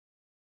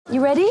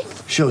You ready?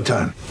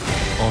 Showtime.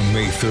 On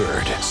May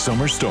 3rd,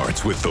 summer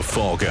starts with The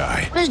Fall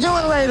Guy. Let's do it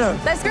later.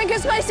 Let's drink a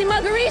spicy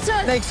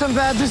margarita. Make some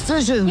bad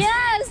decisions.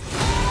 Yes.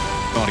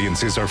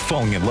 Audiences are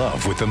falling in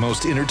love with the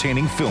most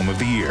entertaining film of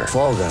the year.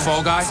 Fall Guy.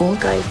 Fall Guy? Fall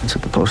Guy. That's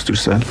what the poster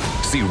said.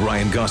 See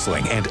Ryan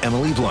Gosling and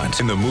Emily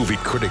Blunt in the movie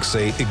critics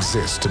say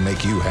exists to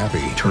make you happy.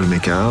 Trying to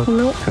make it out?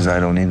 Nope. Because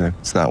I don't either.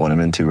 It's not what I'm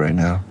into right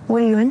now.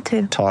 What are you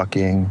into?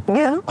 Talking.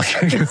 Yeah.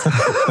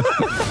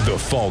 The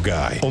Fall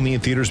Guy. Only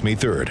in theaters May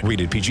 3rd.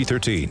 Rated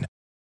PG-13.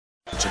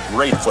 It's a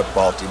great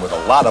football team with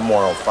a lot of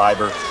moral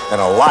fiber and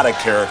a lot of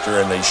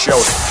character, and they showed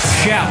it.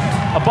 Shout,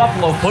 a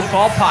Buffalo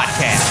football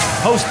podcast,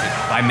 hosted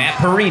by Matt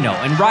Perino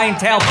and Ryan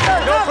Talbot.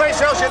 No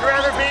place else you'd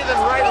rather be than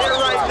right here,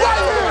 right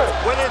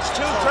now. When it's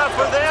too tough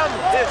for them,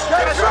 it's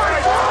just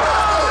right.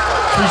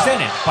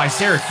 Presented by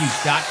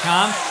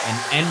Syracuse.com and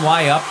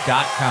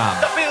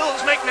NYUp.com. The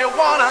Bills make me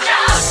wanna.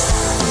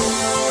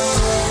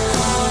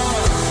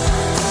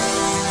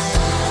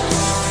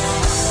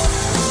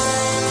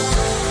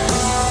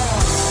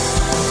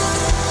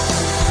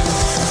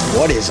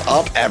 What is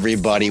up,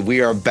 everybody?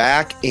 We are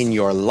back in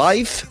your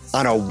life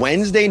on a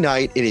Wednesday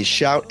night. It is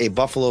Shout, a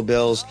Buffalo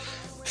Bills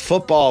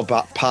football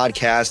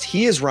podcast.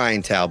 He is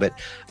Ryan Talbot.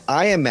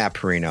 I am Matt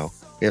Perino.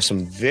 We have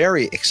some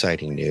very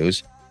exciting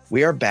news.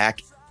 We are back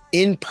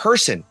in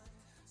person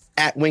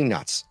at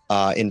Wingnuts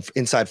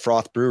inside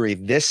Froth Brewery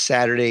this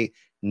Saturday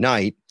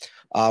night.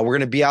 We're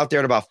going to be out there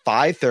at about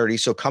 5:30,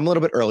 so come a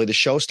little bit early. The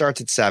show starts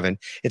at 7.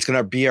 It's going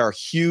to be our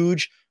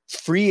huge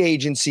free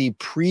agency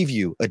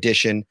preview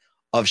edition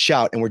of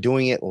Shout, and we're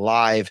doing it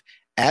live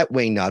at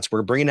Wingnuts.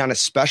 We're bringing on a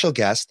special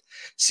guest,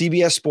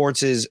 CBS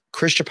Sports'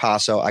 Chris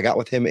Trapasso. I got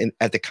with him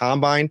at the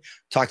Combine,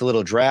 talked a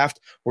little draft.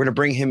 We're going to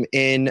bring him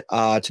in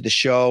to the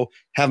show,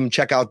 have him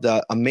check out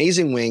the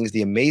amazing wings,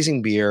 the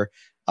amazing beer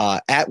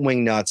at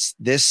Wingnuts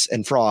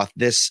and Froth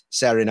this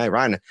Saturday night.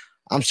 Ryan,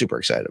 I'm super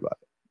excited about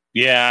it.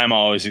 Yeah, I'm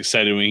always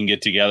excited we can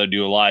get together,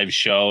 do a live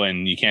show,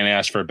 and you can't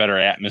ask for a better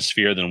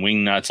atmosphere than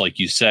Wingnuts. Like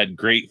you said,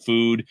 great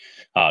food,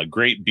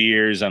 great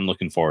beers. I'm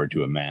looking forward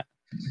to it, Matt.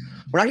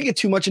 We're not going to get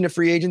too much into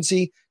free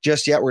agency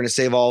just yet. We're going to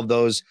save all of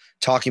those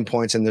talking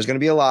points, and there's going to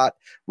be a lot.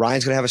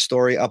 Ryan's going to have a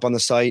story up on the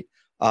site,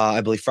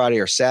 I believe Friday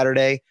or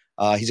Saturday.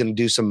 He's going to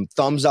do some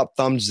thumbs up,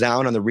 thumbs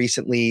down on the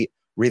recently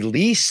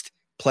released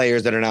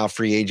players that are now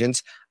free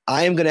agents.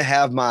 I am going to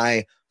have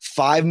my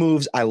 5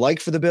 moves I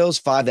like for the Bills,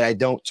 5 that I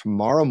don't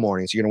tomorrow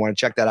morning. So you're going to want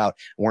to check that out.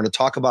 We're going to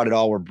talk about it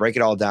all. We'll break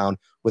it all down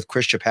with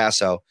Chris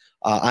Trapasso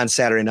on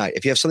Saturday night.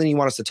 If you have something you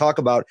want us to talk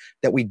about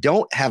that we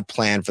don't have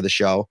planned for the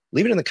show,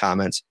 leave it in the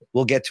comments.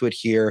 We'll get to it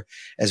here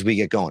as we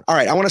get going. All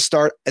right, I want to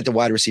start at the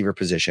wide receiver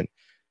position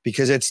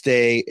because it's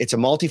a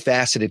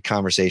multifaceted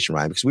conversation,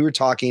 Ryan, because we were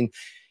talking,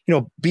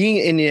 being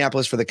in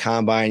Indianapolis for the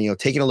Combine,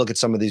 taking a look at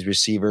some of these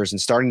receivers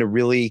and starting to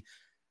really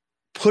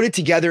put it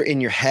together in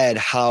your head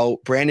how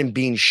Brandon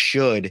Beane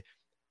should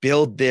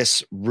build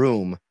this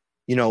room,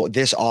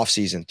 this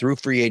offseason through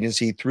free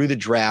agency, through the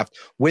draft,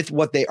 with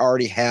what they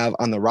already have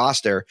on the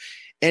roster.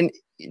 And,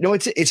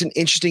 it's an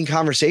interesting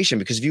conversation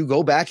because if you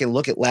go back and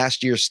look at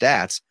last year's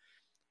stats,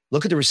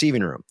 look at the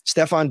receiving room.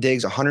 Stephon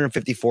Diggs,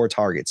 154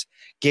 targets.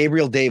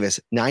 Gabriel Davis,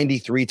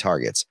 93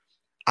 targets.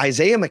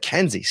 Isaiah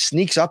McKenzie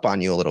sneaks up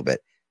on you a little bit,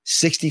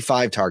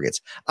 65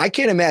 targets. I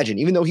can't imagine,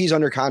 even though he's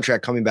under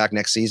contract coming back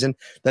next season,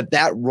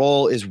 that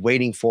role is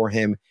waiting for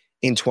him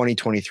in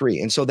 2023.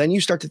 And so then you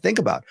start to think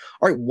about,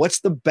 all right, what's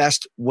the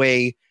best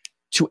way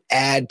to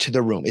add to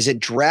the room? Is it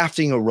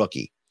drafting a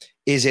rookie?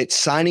 Is it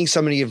signing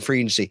somebody in free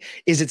agency?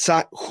 Is it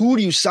who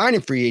do you sign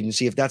in free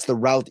agency if that's the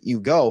route that you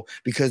go?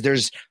 Because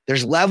there's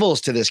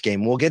levels to this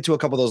game. We'll get to a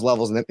couple of those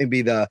levels, and that may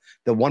be the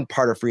one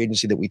part of free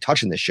agency that we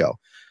touch in this show.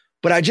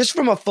 But just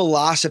from a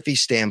philosophy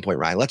standpoint,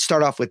 Ryan, let's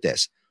start off with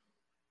this.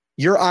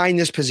 You're eyeing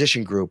this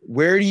position group.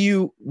 Where do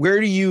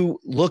you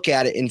look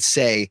at it and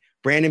say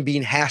Brandon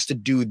Beane has to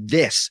do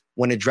this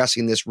when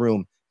addressing this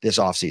room this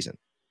offseason?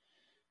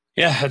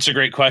 Yeah, that's a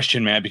great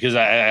question, Matt, because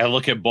I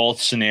look at both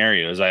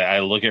scenarios. I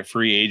look at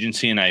free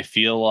agency, and I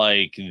feel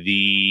like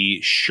the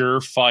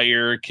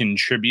surefire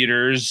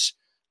contributors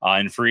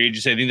in free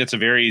agency, I think that's a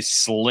very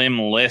slim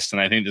list,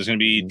 and I think there's going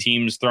to be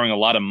teams throwing a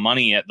lot of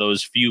money at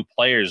those few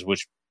players,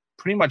 which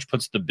pretty much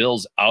puts the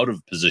Bills out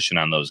of position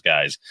on those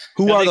guys.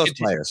 Who are those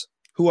players?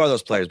 Who are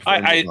those players?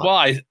 I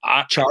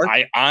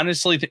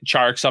honestly think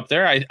Chark's up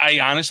there. I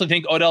honestly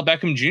think Odell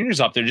Beckham Jr. is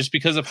up there just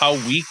because of how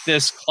weak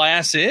this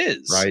class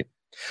is. Right.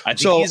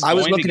 So I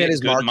was looking at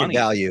his market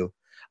value.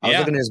 I was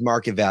looking at his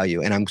market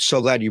value, and I'm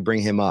so glad you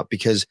bring him up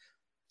because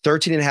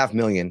 $13.5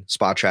 million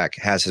Spotrac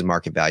has his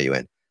market value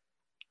in.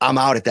 I'm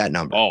out at that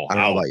number. I don't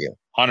know about you.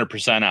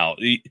 100% out.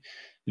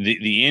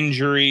 The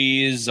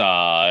injuries,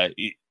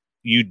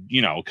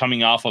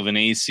 coming off of an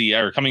AC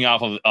or coming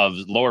off of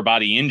lower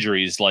body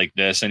injuries like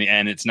this, and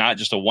it's not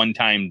just a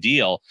one-time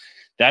deal.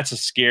 That's a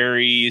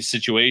scary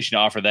situation to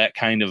offer that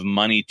kind of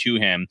money to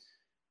him,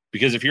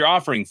 because if you're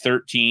offering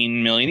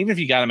 $13 million, even if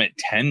you got him at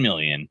 $10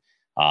 million,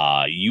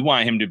 you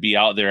want him to be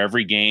out there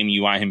every game.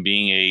 You want him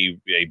being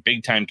a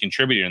big time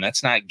contributor, and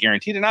that's not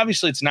guaranteed. And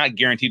obviously, it's not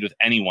guaranteed with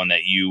anyone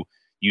that you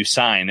you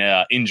sign.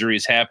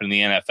 Injuries happen in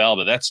the NFL,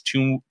 but that's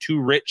too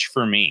rich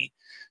for me.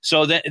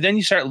 So then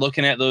you start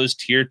looking at those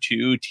tier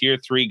 2, tier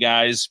 3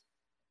 guys.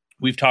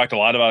 We've talked a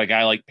lot about a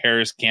guy like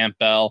Paris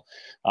Campbell,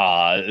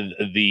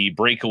 the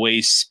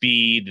breakaway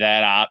speed,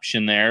 that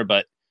option there.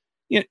 But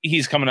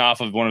he's coming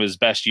off of one of his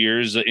best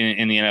years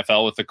in the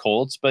NFL with the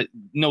Colts, but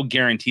no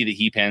guarantee that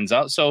he pans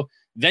out. So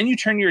then you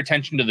turn your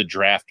attention to the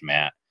draft,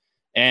 Matt.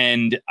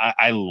 And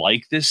I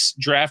like this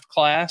draft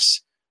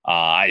class.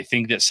 I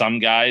think that some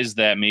guys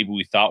that maybe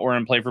we thought were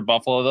in play for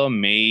Buffalo, though,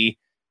 may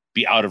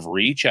be out of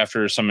reach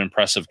after some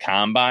impressive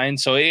combine.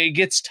 So it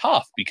gets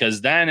tough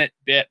because then at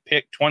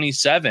pick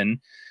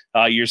 27,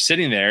 you're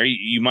sitting there.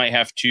 You might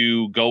have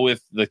to go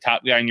with the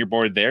top guy on your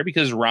board there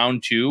because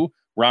round 2,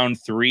 round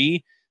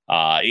 3,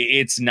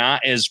 it's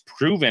not as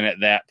proven at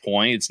that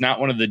point. It's not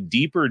one of the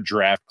deeper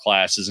draft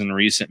classes in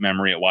recent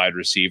memory at wide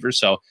receiver.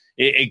 So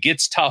it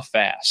gets tough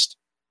fast.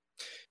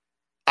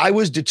 I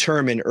was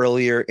determined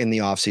earlier in the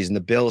offseason,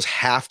 the Bills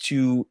have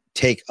to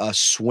take a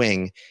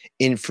swing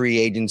in free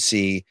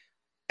agency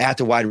at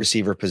the wide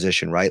receiver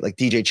position, right? Like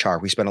DJ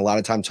Chark. We spent a lot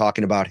of time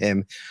talking about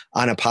him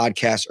on a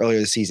podcast earlier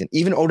this season.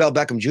 Even Odell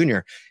Beckham Jr.,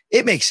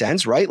 it makes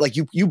sense, right? Like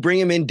you bring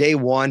him in day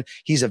one.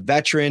 He's a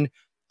veteran.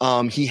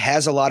 He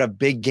has a lot of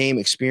big game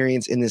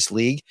experience in this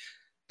league.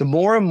 The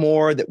more and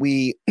more that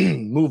we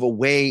move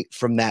away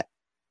from that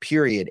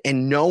period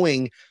and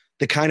knowing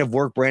the kind of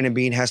work Brandon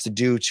Beane has to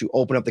do to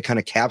open up the kind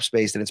of cap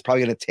space that it's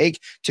probably going to take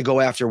to go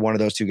after one of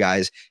those two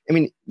guys. I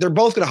mean, they're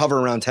both going to hover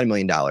around $10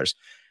 million.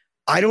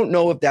 I don't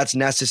know if that's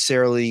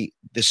necessarily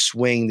the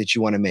swing that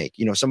you want to make.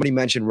 Somebody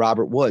mentioned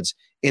Robert Woods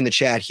in the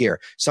chat here.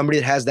 Somebody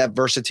that has that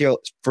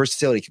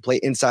versatility, can play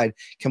inside,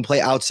 can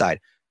play outside.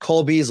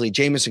 Cole Beasley,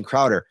 Jamison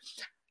Crowder.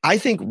 I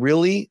think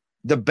really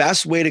the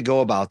best way to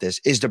go about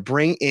this is to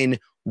bring in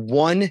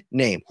one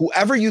name,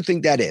 whoever you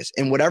think that is,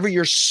 and whatever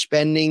your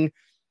spending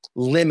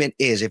limit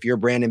is if you're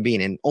Brandon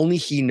Beane, and only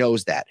he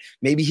knows that.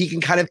 Maybe he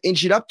can kind of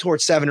inch it up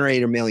towards 7 or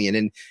 8 or million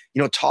and,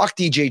 talk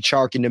DJ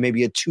Chark into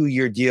maybe a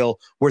 2-year deal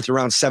worth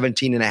around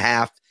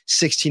 17.5,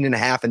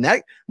 16.5. And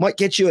that might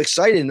get you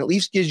excited and at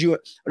least gives you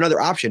another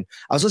option.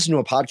 I was listening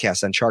to a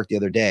podcast on Chark the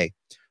other day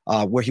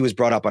where he was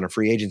brought up on a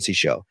free agency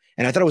show.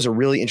 And I thought it was a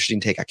really interesting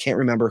take. I can't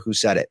remember who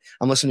said it.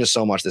 I'm listening to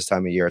so much this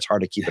time of year. It's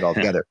hard to keep it all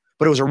together,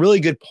 but it was a really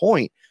good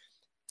point.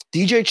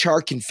 DJ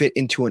Chark can fit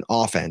into an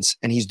offense,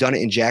 and he's done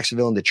it in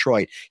Jacksonville and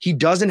Detroit. He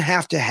doesn't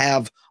have to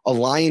have a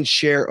lion's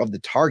share of the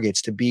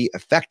targets to be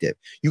effective.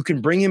 You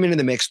can bring him into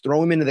the mix,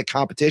 throw him into the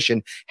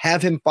competition,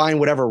 have him find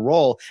whatever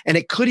role, and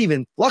it could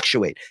even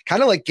fluctuate,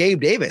 kind of like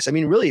Gabe Davis. I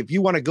mean, really, if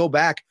you want to go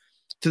back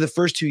to the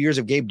first 2 years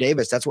of Gabe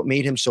Davis, that's what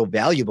made him so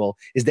valuable,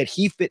 is that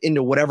he fit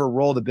into whatever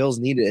role the Bills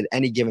needed at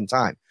any given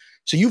time.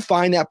 So you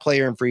find that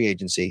player in free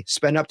agency,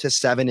 spend up to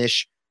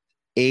 7-ish,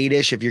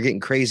 8-ish, if you're getting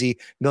crazy, $1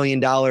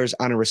 million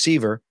on a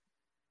receiver.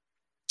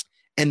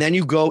 And then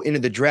you go into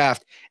the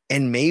draft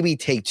and maybe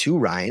take 2,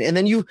 Ryan, and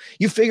then you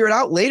figure it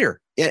out later.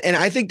 And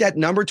I think that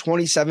number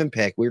 27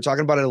 pick, we were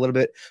talking about it a little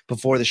bit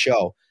before the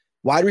show,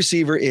 wide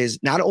receiver is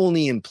not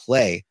only in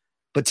play,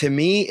 but to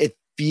me, it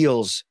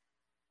feels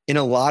in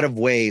a lot of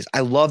ways,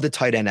 I love the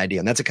tight end idea.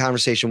 And that's a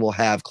conversation we'll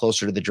have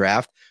closer to the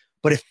draft,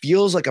 but it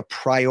feels like a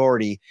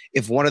priority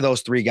if one of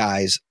those 3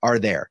 guys are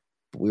there.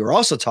 But we were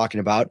also talking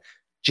about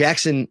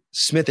Jackson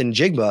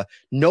Smith-Njigba.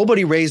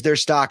 Nobody raised their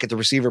stock at the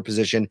receiver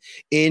position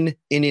in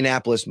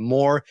Indianapolis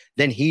more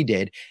than he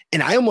did.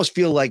 And I almost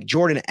feel like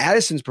Jordan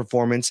Addison's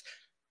performance,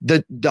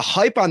 the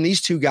hype on these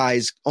 2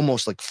 guys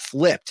almost like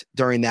flipped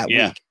during that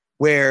week,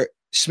 where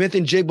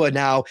Smith-Njigba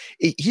now,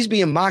 he's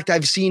being mocked.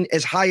 I've seen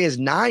as high as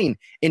 9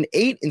 and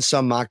 8 in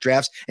some mock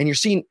drafts. And you're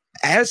seeing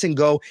Addison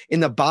go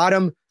in the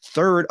bottom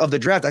third of the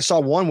draft. I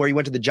saw one where he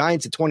went to the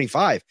Giants at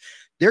 25.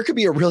 There could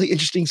be a really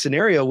interesting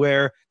scenario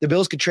where the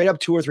Bills could trade up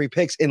 2 or 3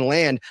 picks and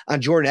land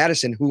on Jordan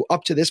Addison, who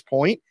up to this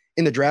point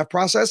in the draft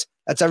process,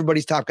 that's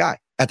everybody's top guy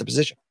at the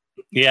position.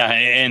 Yeah,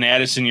 and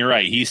Addison, you're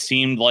right. He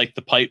seemed like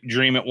the pipe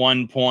dream at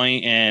one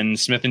point, and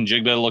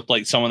Smith-Njigba looked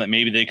like someone that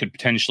maybe they could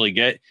potentially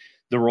get.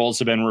 The roles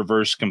have been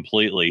reversed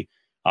completely.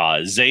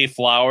 Zay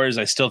Flowers,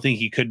 I still think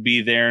he could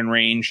be there in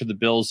range for the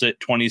Bills at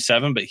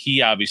 27, but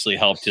he obviously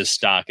helped his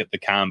stock at the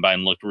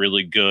combine, looked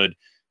really good,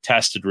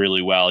 tested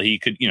really well. He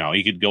could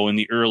go in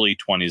the early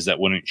 20s. That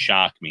wouldn't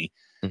shock me.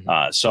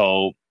 Mm-hmm.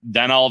 So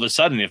then all of a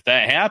sudden, if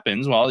that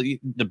happens, well,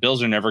 the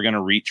Bills are never going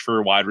to reach for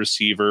a wide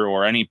receiver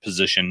or any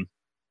position.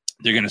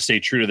 They're going to stay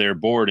true to their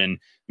board, and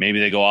maybe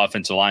they go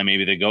offensive line,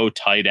 maybe they go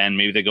tight end,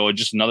 maybe they go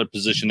just another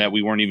position that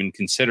we weren't even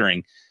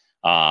considering.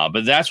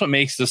 But that's what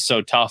makes this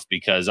so tough,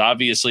 because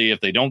obviously if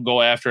they don't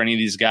go after any of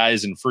these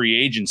guys in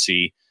free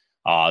agency,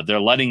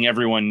 they're letting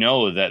everyone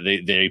know that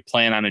they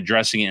plan on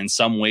addressing it in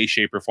some way,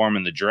 shape, or form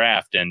in the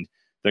draft. And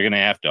they're going to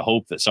have to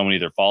hope that someone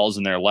either falls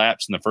in their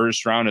laps in the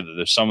first round, or that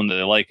there's someone that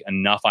they like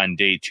enough on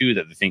day 2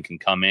 that they think can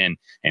come in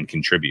and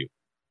contribute.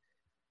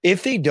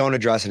 If they don't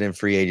address it in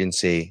free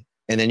agency,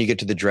 and then you get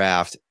to the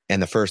draft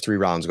and the first 3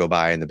 rounds go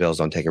by and the Bills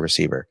don't take a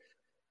receiver,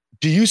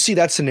 do you see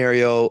that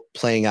scenario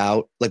playing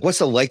out? Like, what's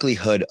the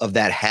likelihood of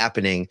that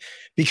happening?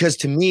 Because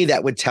to me,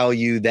 that would tell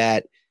you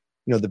that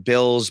the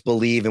Bills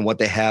believe in what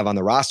they have on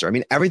the roster. I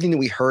mean, everything that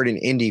we heard in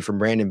Indy from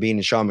Brandon Beane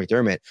and Sean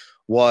McDermott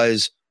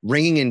was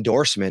ringing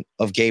endorsement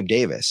of Gabe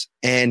Davis.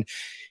 And,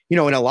 in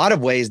a lot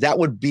of ways that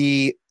would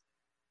be,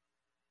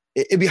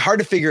 it'd be hard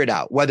to figure it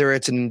out, whether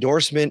it's an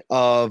endorsement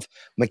of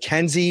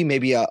McKenzie,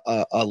 maybe a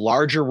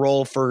larger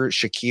role for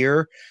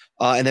Shakir,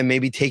 and then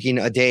maybe taking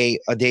a day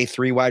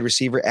 3 wide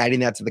receiver,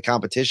 adding that to the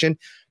competition.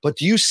 But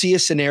do you see a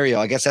scenario,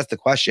 I guess that's the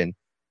question,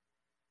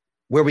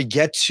 where we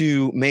get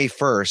to May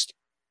 1st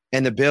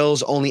and the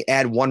Bills only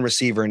add 1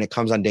 receiver and it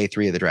comes on day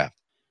 3 of the draft?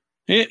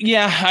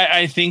 Yeah,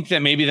 I think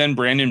that maybe then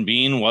Brandon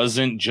Beane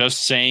wasn't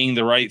just saying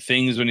the right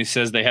things when he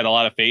says they had a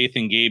lot of faith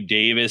in Gabe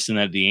Davis and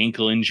that the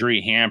ankle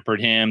injury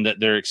hampered him, that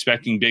they're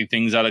expecting big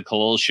things out of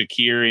Khalil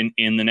Shakir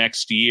in the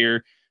next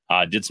year.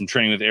 Did some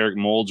training with Eric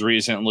Moulds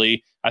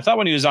recently. I thought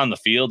when he was on the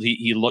field,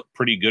 he looked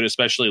pretty good,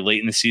 especially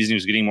late in the season. He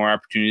was getting more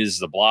opportunities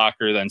as a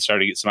blocker, then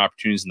started to get some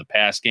opportunities in the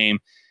pass game.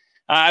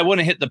 I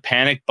wouldn't hit the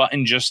panic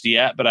button just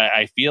yet, but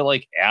I feel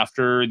like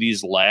after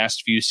these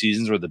last few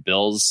seasons where the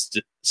Bills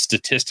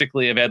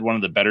statistically have had one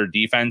of the better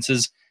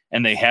defenses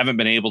and they haven't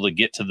been able to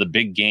get to the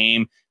big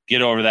game,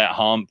 get over that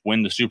hump,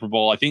 win the Super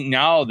Bowl, I think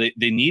now they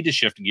need to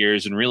shift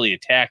gears and really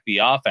attack the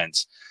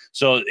offense.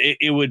 So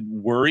it would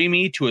worry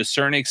me to a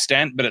certain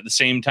extent, but at the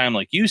same time,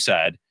 like you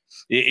said,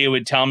 it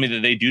would tell me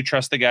that they do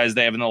trust the guys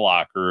they have in the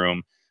locker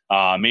room.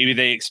 Maybe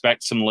they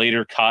expect some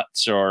later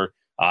cuts or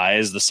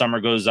as the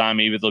summer goes on,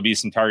 maybe there'll be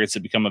some targets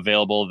that become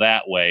available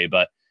that way,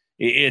 but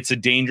it's a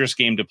dangerous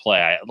game to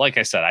play. Like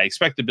I said, I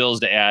expect the Bills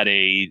to add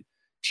a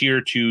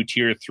tier 2,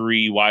 tier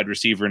 3 wide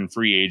receiver in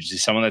free agency,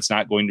 someone that's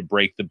not going to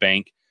break the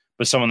bank,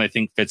 but someone they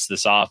think fits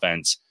this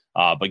offense,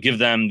 but give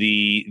them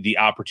the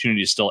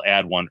opportunity to still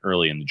add one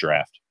early in the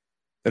draft.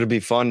 It'll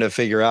be fun to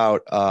figure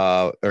out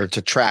or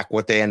to track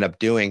what they end up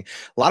doing.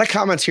 A lot of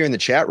comments here in the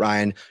chat,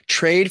 Ryan.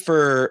 Trade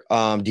for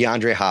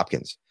DeAndre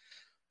Hopkins.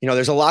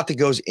 There's a lot that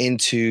goes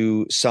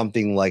into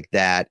something like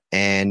that.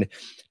 And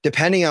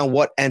depending on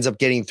what ends up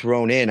getting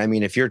thrown in, I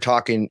mean, if you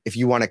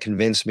want to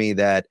convince me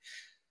that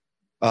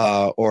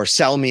or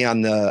sell me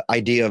on the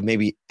idea of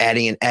maybe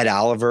adding an Ed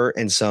Oliver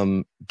and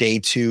some day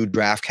 2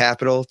 draft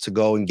capital to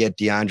go and get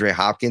DeAndre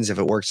Hopkins, if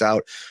it works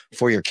out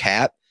for your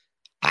cap,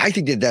 I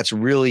think that's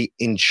really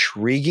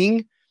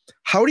intriguing.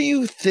 How do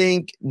you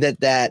think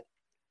that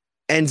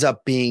ends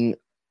up being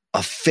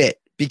a fit?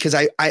 Because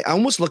I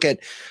almost look at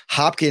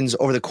Hopkins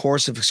over the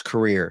course of his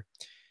career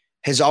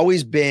has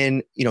always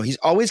been, he's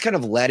always kind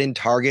of led in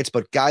targets,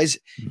 but guys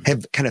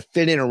have kind of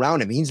fit in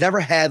around him. He's never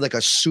had like a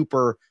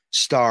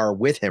superstar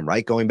with him,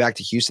 right? Going back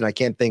to Houston, I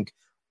can't think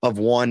of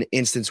one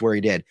instance where he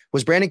did.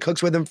 Was Brandon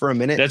Cooks with him for a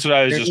minute? That's what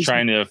I was just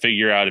trying to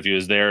figure out if he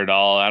was there at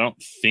all. I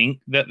don't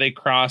think that they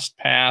crossed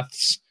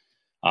paths.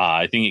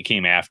 I think it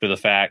came after the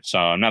fact, so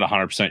I'm not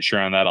 100% sure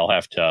on that. I'll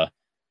have to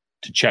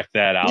check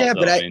that out. Yeah,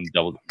 but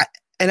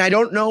I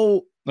don't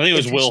know. I think it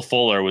was Will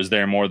Fuller was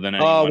there more than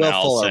anyone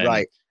else. Fuller,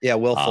 right? Yeah,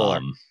 Will Fuller.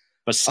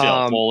 But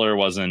still, Fuller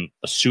wasn't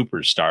a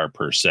superstar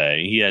per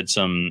se. He had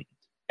some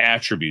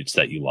attributes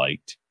that you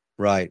liked.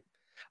 Right.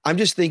 I'm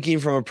just thinking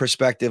from a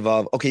perspective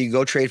of, okay, you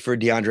go trade for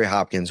DeAndre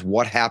Hopkins.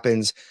 What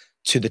happens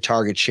to the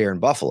target share in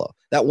Buffalo?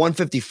 That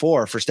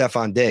 154 for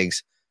Stephon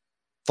Diggs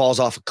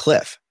falls off a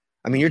cliff.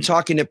 I mean, you're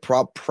talking to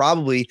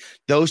probably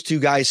those two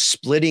guys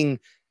splitting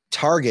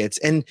targets.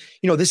 And,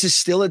 this is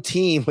still a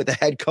team with a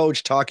head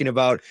coach talking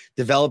about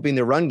developing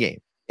the run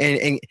game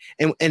and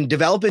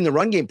developing the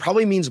run game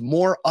probably means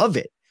more of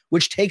it,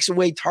 which takes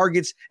away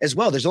targets as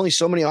well. There's only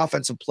so many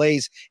offensive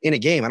plays in a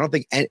game. I don't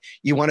think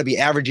you want to be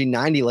averaging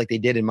 90 like they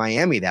did in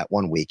Miami that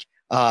one week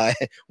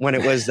when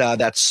it was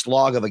that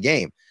slog of a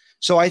game.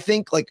 So I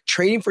think like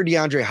trading for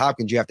DeAndre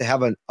Hopkins, you have to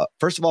have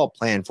first of all, a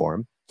plan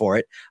for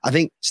it. I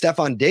think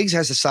Stephon Diggs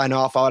has to sign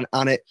off on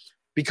it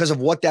because of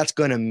what that's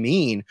going to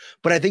mean.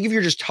 But I think if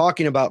you're just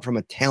talking about from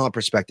a talent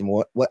perspective,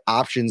 what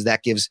options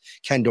that gives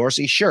Ken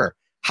Dorsey, sure.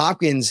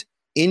 Hopkins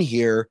in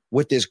here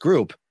with this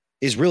group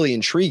is really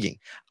intriguing.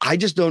 I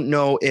just don't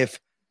know if,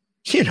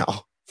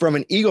 from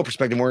an ego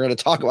perspective, we're going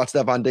to talk about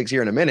Stephon Diggs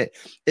here in a minute,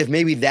 if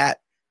maybe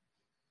that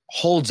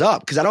holds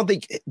up. Because I don't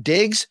think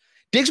Diggs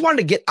wanted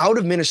to get out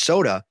of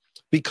Minnesota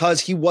because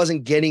he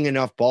wasn't getting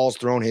enough balls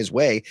thrown his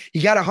way. He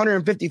got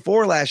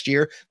 154 last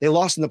year. They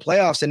lost in the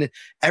playoffs, and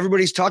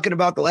everybody's talking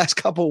about the last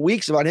couple of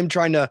weeks about him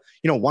trying to,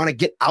 want to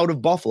get out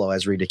of Buffalo,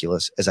 as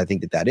ridiculous as I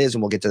think that is,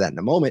 and we'll get to that in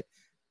a moment.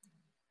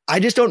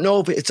 I just don't know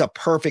if it's a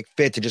perfect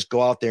fit to just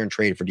go out there and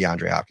trade for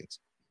DeAndre Hopkins.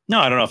 No,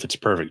 I don't know if it's a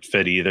perfect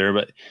fit either,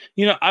 but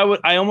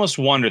I almost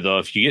wonder though,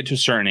 if you get to a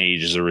certain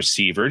age as a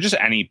receiver, just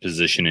any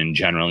position in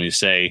general, and you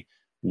say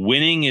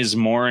winning is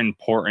more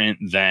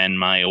important than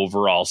my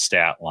overall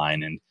stat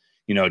line. And,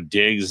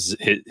 Diggs,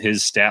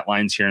 his stat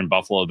lines here in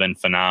Buffalo have been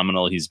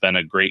phenomenal. He's been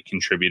a great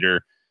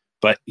contributor,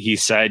 but he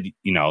said,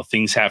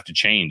 things have to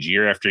change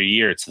year after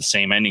year. It's the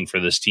same ending for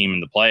this team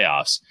in the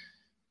playoffs.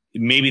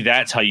 Maybe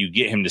that's how you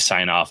get him to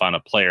sign off on a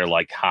player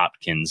like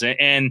Hopkins.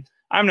 And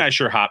I'm not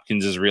sure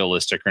Hopkins is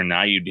realistic or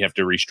not. You'd have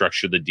to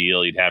restructure the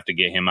deal. You'd have to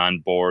get him on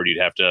board.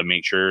 You'd have to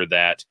make sure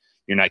that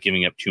you're not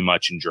giving up too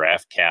much in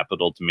draft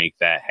capital to make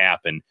that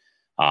happen.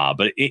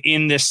 But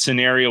in this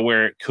scenario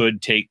where it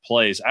could take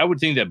place, I would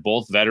think that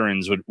both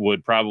veterans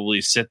would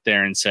probably sit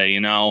there and say,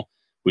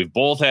 we've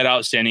both had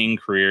outstanding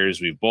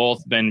careers. We've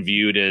both been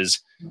viewed as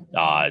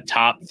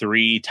top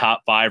 3,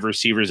 top 5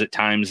 receivers at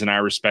times in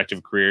our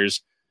respective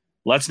careers.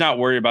 Let's not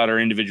worry about our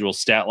individual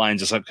stat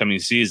lines this upcoming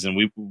season.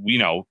 We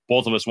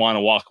both of us want to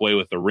walk away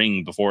with the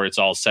ring before it's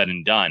all said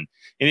and done.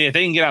 And if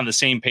they can get on the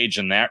same page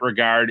in that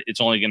regard,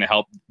 it's only going to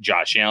help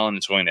Josh Allen.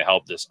 It's going to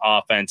help this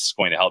offense. It's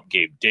going to help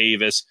Gabe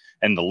Davis,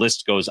 and the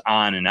list goes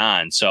on and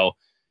on. So,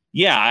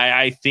 yeah,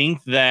 I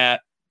think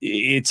that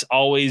it's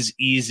always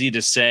easy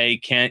to say,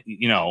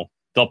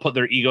 they'll put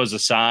their egos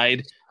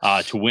aside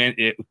to win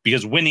it,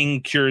 because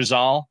winning cures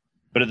all.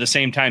 But at the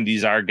same time,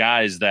 these are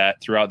guys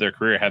that throughout their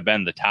career have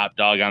been the top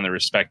dog on their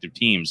respective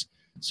teams.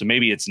 So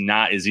maybe it's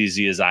not as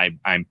easy as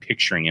I'm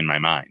picturing in my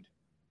mind.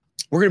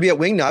 We're going to be at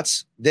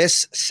Wingnuts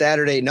this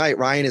Saturday night.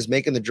 Ryan is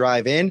making the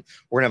drive in.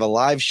 We're going to have a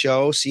live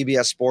show.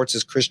 CBS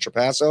Sports' Chris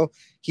Trapasso.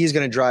 He's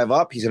going to drive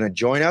up. He's going to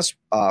join us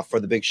for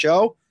the big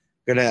show.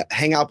 We're going to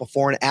hang out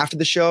before and after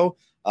the show,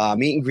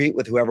 meet and greet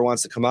with whoever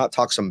wants to come out,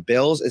 talk some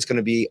Bills. It's going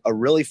to be a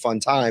really fun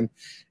time.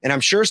 And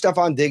I'm sure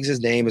Stefon Diggs'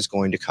 name is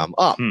going to come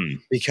up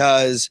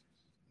because –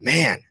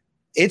 man,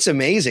 it's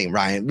amazing,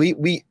 Ryan.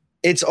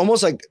 It's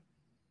almost like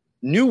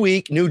new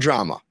week, new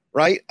drama,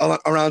 right?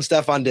 Around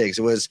Stefon Diggs.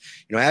 It was,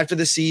 after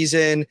the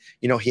season,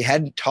 he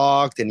hadn't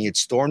talked and he had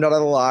stormed out of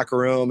the locker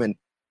room, and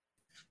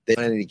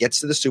then he gets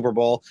to the Super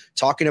Bowl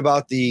talking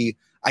about the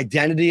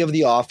identity of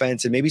the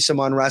offense and maybe some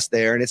unrest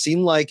there. And it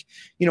seemed like,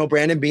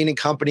 Brandon Beane and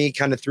company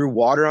kind of threw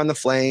water on the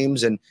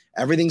flames and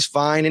everything's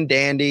fine and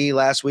dandy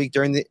last week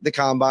during the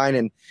combine.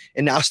 And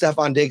now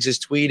Stefon Diggs is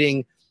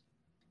tweeting,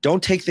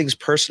 "Don't take things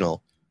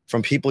personal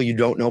from people you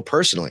don't know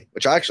personally,"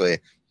 which I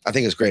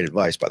think is great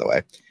advice, by the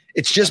way.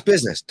 It's just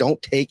business.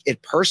 Don't take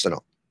it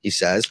personal, he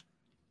says.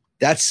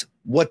 That's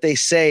what they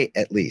say,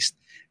 at least.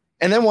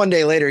 And then one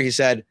day later, he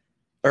said,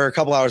 or a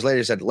couple hours later,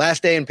 he said,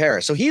 last day in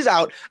Paris. So he's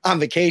out on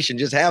vacation,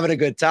 just having a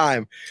good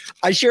time.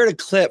 I shared a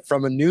clip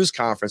from a news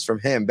conference from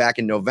him back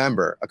in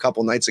November, a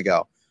couple nights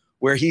ago,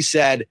 where he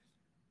said,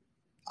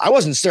 "I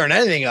wasn't stirring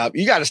anything up.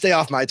 You got to stay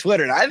off my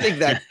Twitter." And I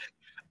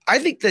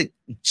think that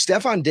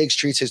Stefon Diggs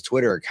treats his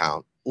Twitter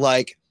account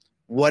like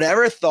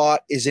whatever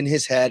thought is in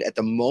his head at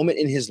the moment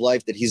in his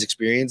life that he's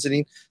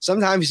experiencing.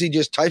 Sometimes he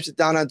just types it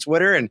down on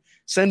Twitter and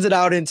sends it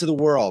out into the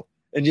world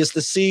and just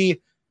to see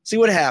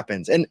what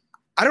happens. And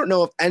I don't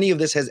know if any of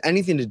this has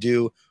anything to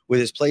do with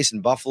his place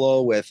in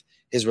Buffalo, with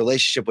his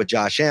relationship with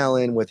Josh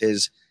Allen, with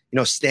his,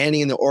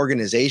 standing in the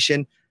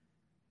organization.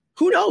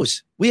 Who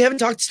knows? We haven't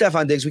talked to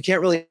Stefon Diggs. We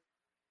can't really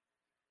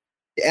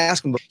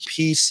ask him, but a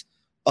piece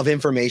of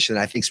information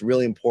that I think is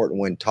really important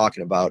when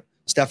talking about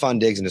Stefon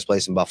Diggs and his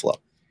place in Buffalo.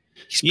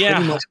 He's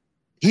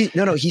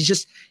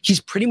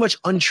pretty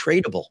much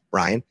untradeable,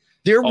 Ryan.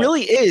 There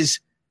really is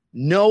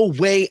no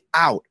way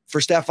out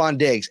for Stefon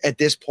Diggs at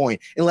this point,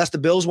 unless the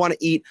Bills want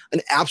to eat an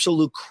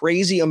absolute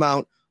crazy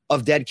amount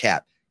of dead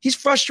cap. He's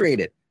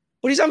frustrated,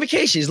 but he's on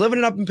vacation. He's living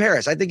it up in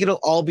Paris. I think it'll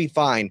all be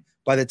fine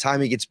by the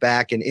time he gets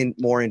back and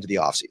more into the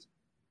offseason.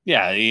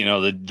 Yeah,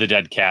 the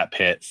dead cap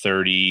hit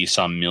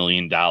 $30-some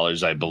million,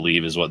 I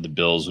believe, is what the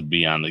Bills would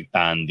be on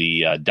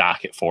the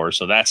docket for.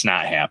 So that's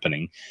not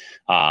happening.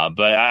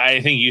 But I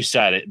think you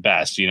said it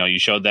best. You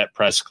showed that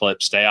press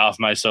clip. Stay off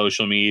my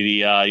social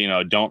media.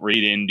 Don't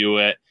read into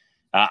it.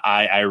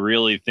 I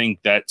really think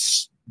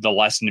that's the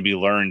lesson to be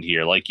learned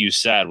here. Like you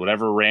said,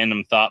 whatever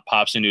random thought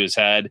pops into his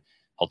head,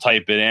 he'll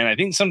type it in. I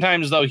think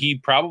sometimes, though, he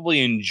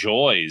probably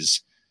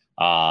enjoys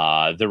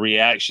the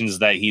reactions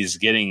that he's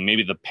getting,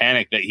 maybe the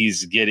panic that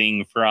he's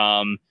getting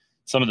from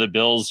some of the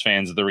Bills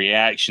fans, the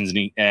reactions.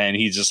 And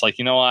he's just like,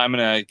 I'm going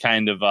to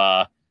kind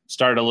of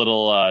start a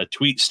little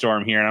tweet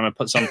storm here, and I'm going to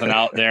put something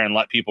out there and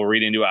let people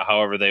read into it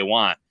however they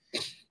want.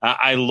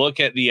 I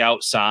look at the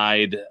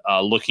outside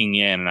looking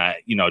in,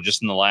 and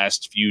just in the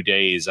last few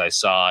days, I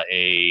saw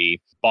a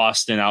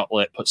Boston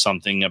outlet put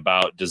something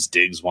about, does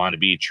Diggs want to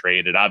be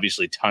traded?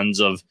 Obviously,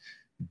 tons of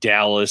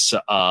Dallas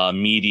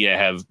media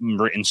have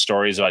written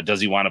stories about,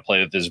 does he want to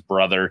play with his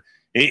brother?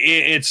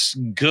 It's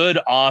good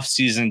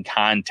off-season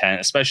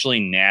content, especially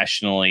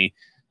nationally.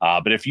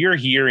 But if you're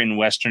here in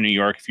Western New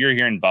York, if you're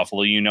here in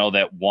Buffalo,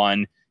 that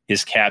one,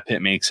 his cap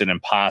hit makes it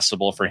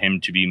impossible for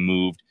him to be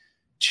moved.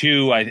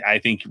 Two, I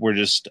think we're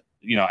just,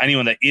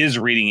 anyone that is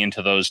reading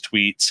into those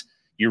tweets,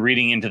 you're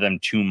reading into them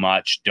too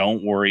much.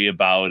 Don't worry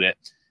about it.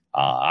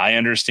 I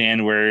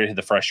understand where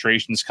the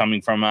frustration is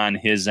coming from on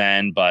his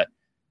end, but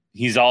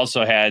he's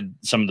also had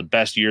some of the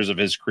best years of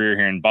his career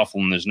here in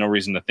Buffalo, and there's no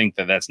reason to think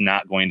that that's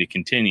not going to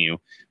continue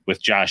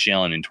with Josh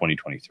Allen in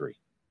 2023.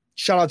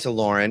 Shout out to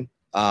Lauren,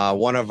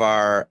 one of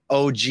our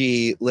OG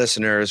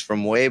listeners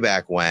from way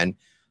back when.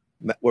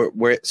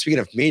 We're speaking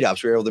of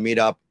meetups, we were able to meet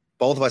up,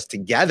 both of us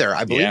together.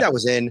 I believe that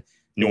was in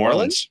New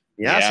Orleans.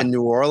 Yes, in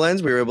New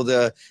Orleans. We were able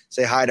to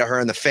say hi to her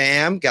and the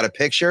fam, got a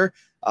picture.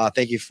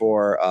 Thank you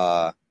for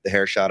the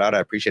hair shout out. I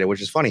appreciate it,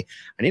 which is funny.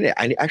 I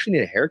actually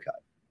need a haircut.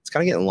 It's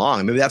kind of getting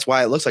long. Maybe that's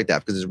why it looks like that,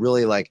 because it's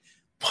really like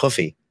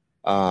puffy,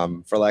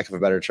 for lack of a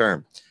better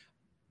term.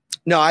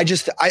 No, I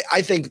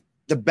think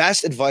the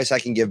best advice I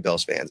can give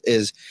Bills fans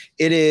is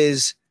it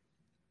is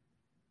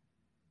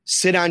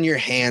sit on your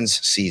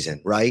hands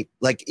season, right?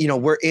 Like,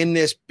 we're in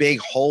this big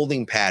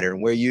holding pattern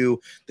where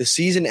the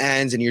season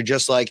ends and you're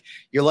just like,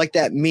 you're like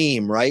that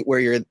meme, right? Where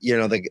you're,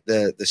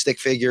 the stick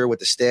figure with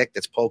the stick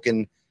that's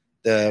poking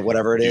the,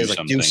 whatever it is,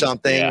 do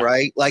something,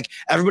 right? Like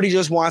everybody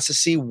just wants to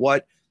see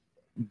what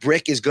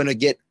brick is going to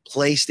get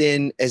placed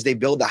in as they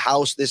build the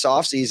house this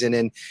offseason.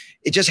 And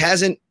it just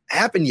hasn't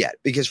happened yet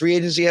because free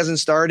agency hasn't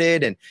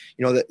started. And,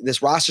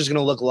 this roster is going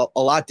to look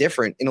a lot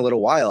different in a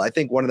little while. I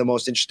think one of the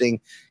most interesting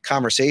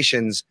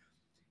conversations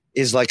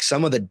is like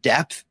some of the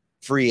depth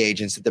free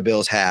agents that the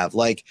Bills have,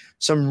 like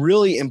some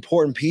really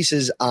important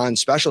pieces on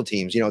special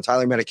teams,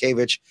 Tyler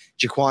Matakevich,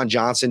 Jaquan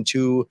Johnson,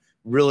 two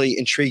really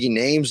intriguing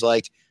names.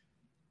 Like,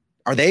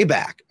 are they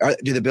back?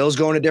 Do the Bills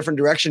go in a different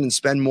direction and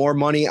spend more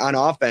money on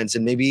offense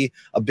and maybe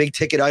a big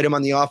ticket item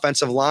on the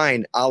offensive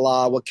line, a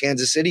la what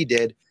Kansas City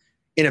did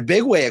in a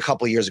big way a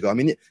couple of years ago? I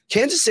mean,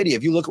 Kansas City,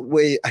 if you look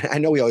I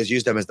know we always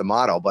use them as the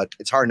model, but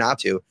it's hard not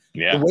to.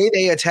 Yeah. The way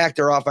they attacked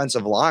their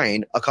offensive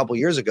line a couple of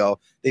years ago,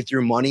 they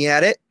threw money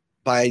at it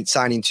by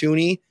signing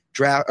Tooney,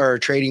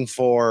 trading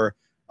for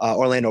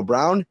Orlando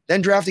Brown,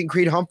 then drafting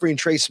Creed Humphrey and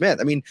Trey Smith.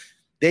 I mean,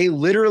 they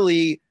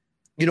literally,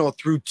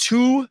 threw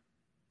two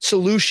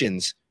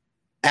solutions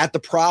at the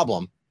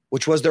problem,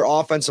 which was their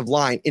offensive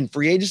line in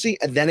free agency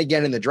and then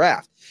again in the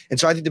draft. And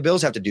so I think the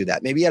Bills have to do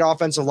that. Maybe at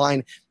offensive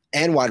line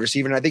and wide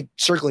receiver. And I think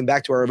circling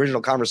back to our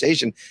original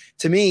conversation,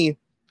 to me,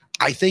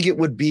 I think it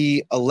would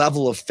be a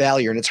level of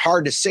failure. And it's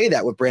hard to say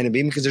that with Brandon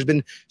Beane because there's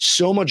been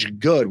so much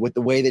good with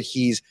the way that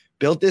he's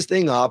built this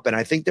thing up. And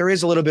I think there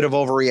is a little bit of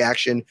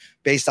overreaction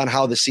based on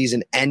how the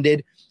season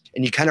ended.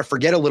 And you kind of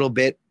forget a little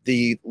bit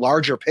the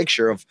larger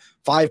picture of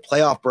 5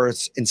 playoff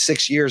berths in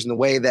 6 years and the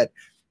way that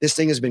this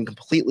thing has been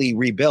completely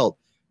rebuilt.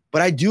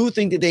 But I do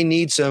think that they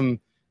need some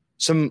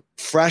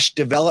fresh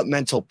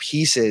developmental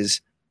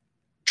pieces,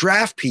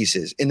 draft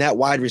pieces in that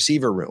wide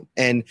receiver room.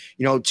 And,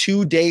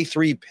 2 day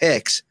 3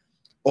 picks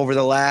over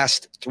the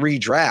last 3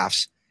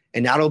 drafts.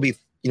 And now it'll be,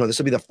 this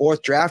will be the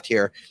 4th draft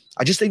here.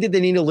 I just think that they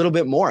need a little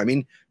bit more. I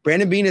mean,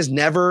 Brandon Beane has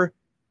never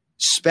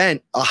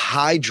spent a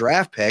high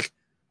draft pick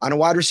on a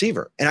wide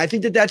receiver. And I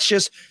think that that's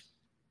just,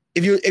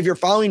 if you're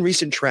following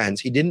recent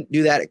trends, he didn't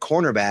do that at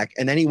cornerback.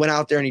 And then he went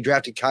out there and he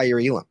drafted Kaiir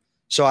Elam.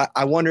 So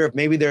I wonder if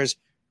maybe there's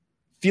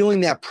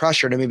feeling that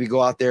pressure to maybe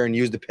go out there and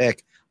use the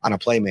pick on a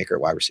playmaker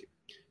at wide receiver.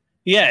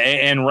 Yeah,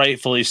 and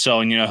rightfully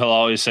so. And, he'll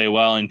always say,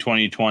 well, in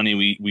 2020,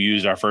 we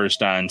used our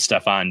first on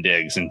Stephon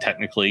Diggs. And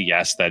technically,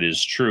 yes, that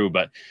is true.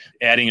 But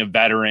adding a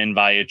veteran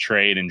via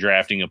trade and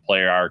drafting a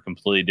player are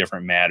completely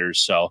different matters.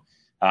 So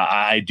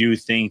I do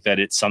think that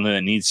it's something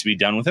that needs to be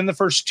done within the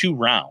first 2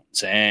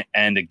 rounds.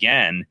 And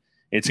again,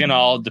 it's going to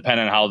all depend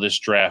on how this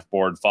draft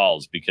board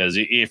falls. Because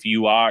if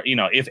you are,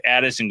 if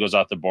Addison goes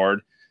off the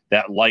board,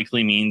 that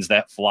likely means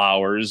that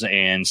Flowers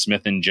and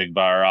Smith and Jigba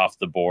are off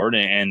the board.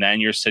 And then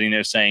you're sitting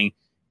there saying,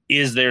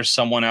 is there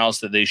someone else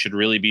that they should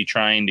really be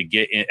trying to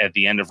get at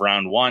the end of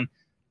round 1?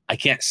 I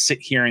can't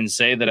sit here and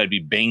say that I'd be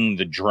banging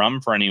the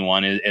drum for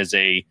anyone as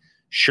a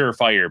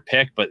surefire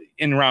pick, but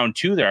in round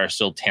 2, there are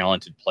still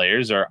talented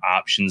players. There are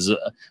options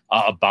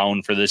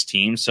abound for this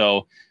team.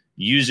 So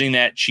using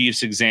that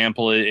Chiefs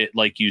example,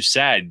 like you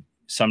said,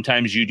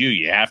 sometimes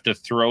you have to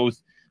throw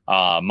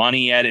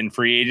money at it in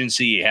free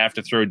agency. You have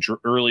to throw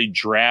early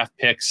draft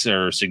picks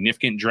or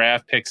significant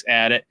draft picks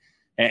at it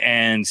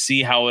and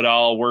see how it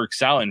all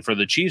works out. And for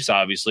the Chiefs,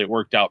 obviously, it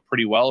worked out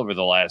pretty well over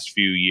the last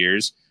few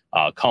years,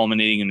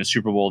 culminating in the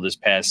Super Bowl this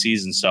past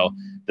season. So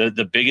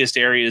the biggest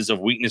areas of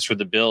weakness for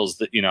the Bills,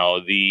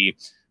 the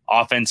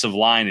offensive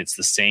line, it's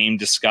the same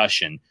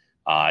discussion.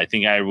 I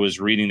think I was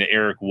reading that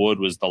Eric Wood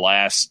was the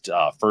last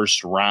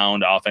first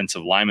round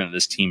offensive lineman that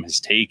this team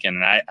has taken.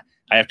 And I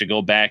have to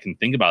go back and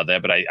think about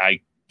that, but I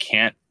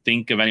can't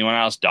think of anyone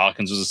else.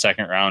 Dawkins was a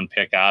 2nd round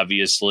pick,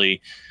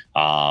 obviously.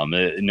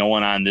 No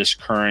one on this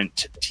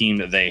current team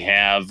that they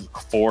have.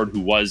 Ford, who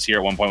was here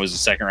at one point, was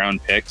a 2nd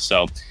round pick.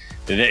 So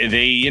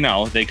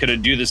they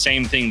could do the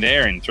same thing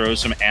there and throw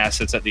some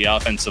assets at the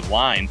offensive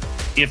line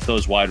if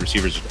those wide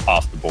receivers are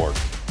off the board.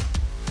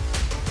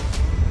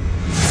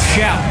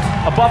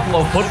 Shout, a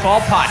Buffalo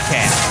football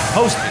podcast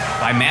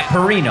hosted by Matt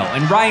Perino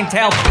and Ryan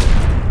Talbot.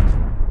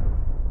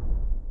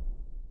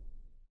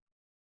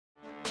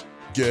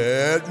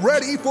 Get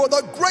ready for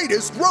the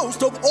greatest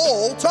roast of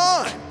all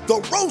time,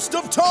 the Roast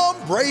of Tom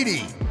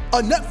Brady,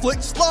 a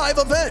Netflix live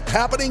event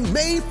happening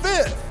May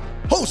 5th.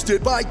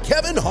 Hosted by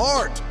Kevin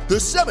Hart, the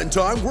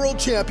 7-time world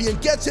champion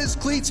gets his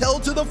cleats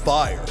held to the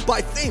fire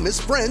by famous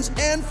friends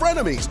and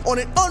frenemies on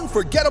an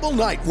unforgettable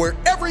night where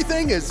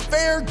everything is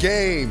fair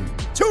game.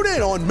 Tune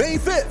in on May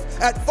 5th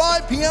at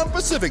 5 p.m.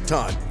 Pacific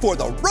time for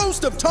the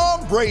Roast of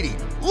Tom Brady,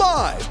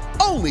 live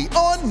only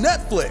on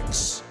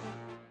Netflix.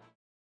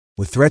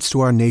 With threats to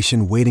our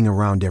nation waiting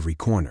around every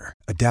corner,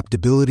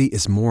 adaptability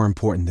is more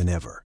important than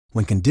ever.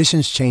 When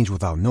conditions change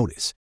without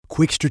notice,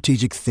 quick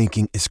strategic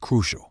thinking is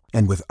crucial.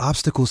 And with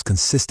obstacles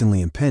consistently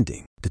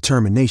impending,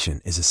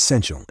 determination is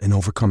essential in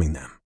overcoming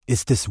them.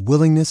 It's this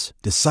willingness,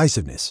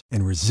 decisiveness,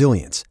 and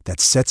resilience that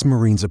sets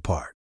Marines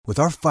apart. With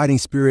our fighting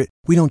spirit,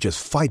 we don't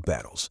just fight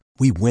battles,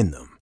 we win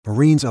them.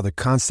 Marines are the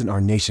constant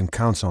our nation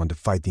counts on to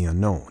fight the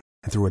unknown.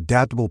 And through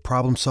adaptable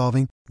problem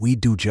solving, we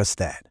do just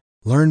that.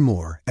 Learn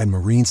more at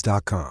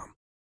marines.com.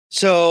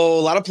 So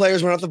a lot of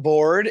players went off the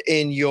board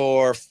in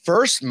your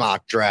first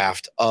mock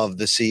draft of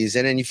the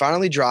season, and you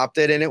finally dropped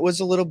it, and it was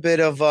a little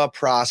bit of a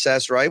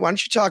process, right? Why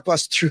don't you talk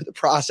us through the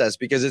process?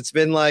 Because it's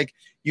been like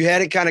you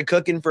had it kind of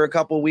cooking for a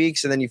couple of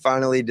weeks, and then you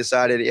finally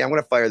decided, yeah, I'm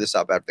going to fire this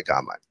up after the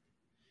combine.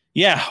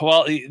 Yeah,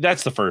 well,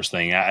 that's the first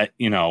thing.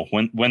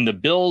 When the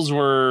Bills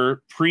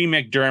were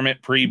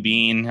pre-McDermott,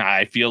 pre-Bean,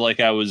 I feel like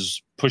I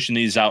was pushing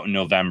these out in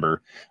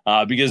November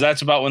because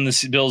that's about when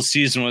the Bills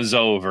season was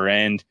over.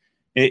 And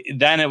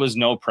then it was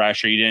no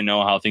pressure. You didn't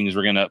know how players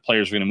were going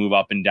to move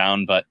up and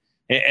down. But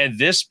at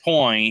this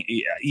point,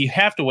 you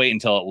have to wait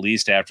until at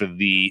least after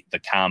the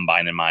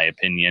combine, in my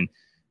opinion.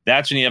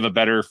 That's when you have a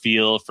better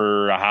feel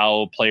for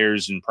how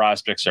players and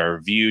prospects are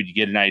viewed. You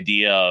get an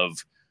idea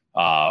of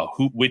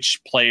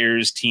which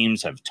players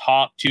teams have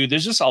talked to.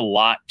 There's just a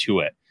lot to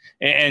it.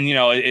 And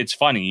it's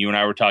funny. You and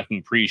I were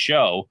talking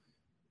pre-show.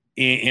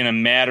 In a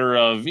matter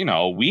of,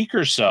 a week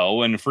or so,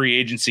 when free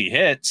agency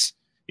hits,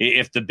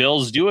 if the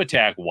Bills do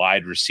attack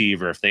wide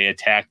receiver, if they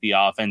attack the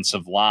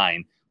offensive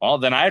line, well,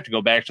 then I have to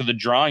go back to the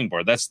drawing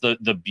board. That's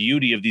the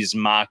beauty of these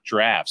mock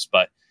drafts.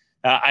 But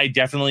I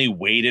definitely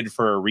waited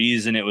for a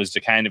reason. It was to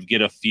kind of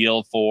get a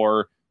feel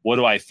for what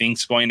do I think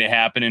is going to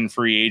happen in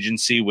free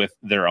agency with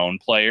their own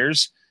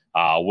players.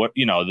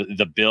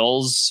 The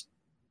Bills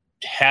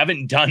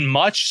haven't done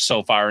much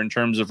so far in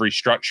terms of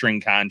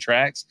restructuring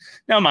contracts.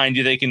 Now, mind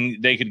you, they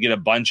could get a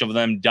bunch of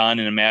them done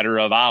in a matter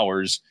of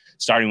hours,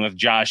 starting with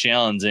Josh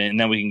Allen's, and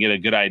then we can get a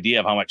good idea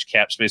of how much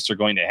cap space they're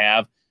going to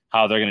have,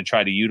 how they're going to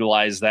try to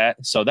utilize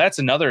that. So that's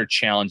another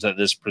challenge that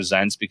this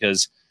presents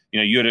because,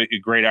 you had a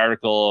great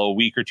article a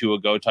week or two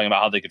ago talking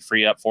about how they could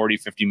free up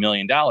 $40-50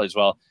 million.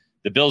 Well,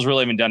 the Bills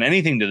really haven't done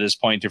anything to this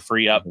point to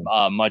free up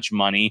much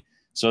money.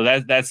 So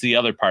that's the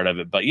other part of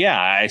it. But yeah,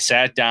 I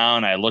sat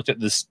down, I looked at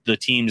the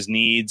team's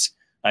needs.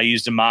 I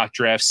used a mock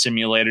draft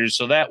simulator.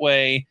 So that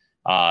way,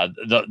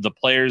 the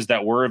players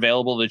that were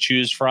available to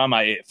choose from,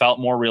 it felt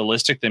more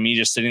realistic than me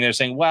just sitting there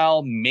saying,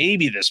 well,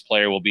 maybe this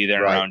player will be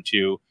there in round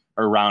 2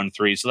 or round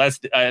 3. So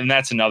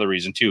that's another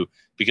reason too,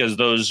 because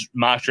those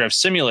mock draft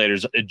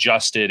simulators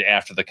adjusted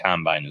after the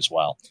combine as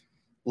well.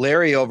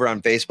 Larry over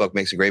on Facebook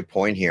makes a great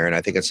point here. And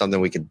I think it's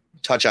something we could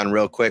touch on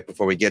real quick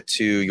before we get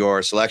to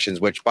your selections,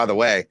 which, by the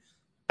way,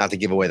 not to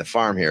give away the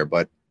farm here,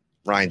 but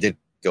Ryan did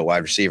go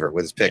wide receiver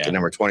with his pick at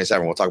number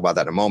 27. We'll talk about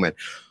that in a moment.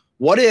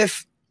 What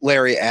if,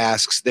 Larry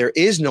asks, there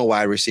is no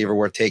wide receiver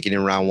worth taking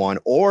in round 1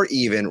 or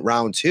even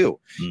round 2?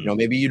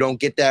 Maybe you don't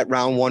get that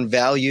round 1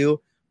 value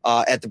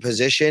at the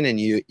position and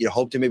you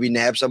hope to maybe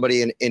nab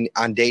somebody in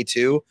on day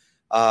 2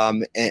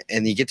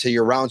 and you get to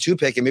your round 2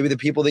 pick and maybe the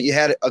people that you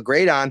had a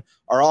grade on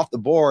are off the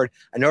board.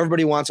 I know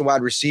everybody wants a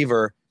wide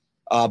receiver,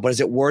 but is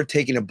it worth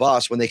taking a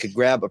bus when they could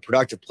grab a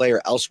productive player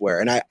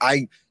elsewhere? And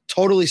I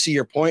totally see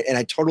your point, and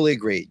I totally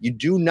agree. You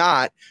do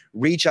not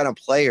reach on a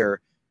player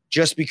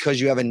just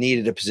because you have a need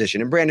at a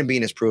position. And Brandon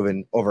Beane has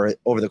proven over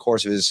the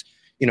course of his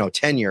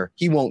tenure,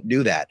 he won't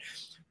do that.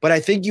 But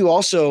I think you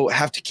also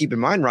have to keep in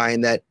mind,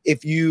 Ryan, that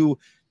if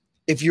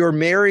you're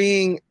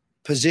marrying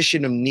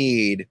position of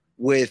need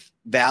with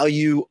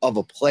value of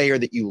a player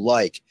that you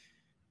like,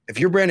 if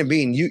you're Brandon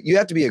Beane, you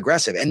have to be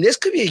aggressive. And this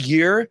could be a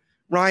year,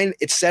 Ryan,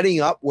 it's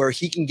setting up where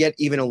he can get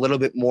even a little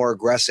bit more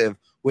aggressive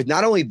with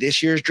not only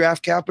this year's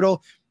draft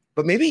capital,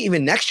 but maybe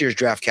even next year's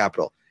draft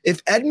capital.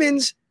 If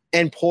Edmonds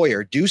and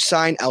Poyer do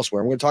sign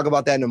elsewhere, we're going to talk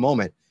about that in a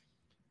moment,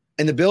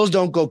 and the Bills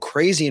don't go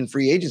crazy in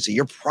free agency,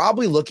 you're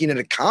probably looking at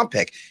a comp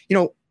pick.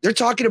 They're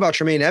talking about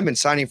Tremaine Edmonds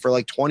signing for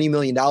like $20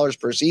 million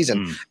per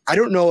season. I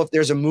don't know if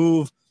there's a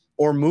move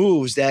or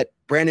moves that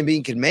Brandon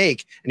Beane can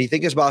make. And he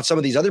thinks about some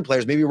of these other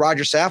players. Maybe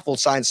Roger Saffold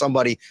signed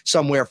somebody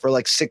somewhere for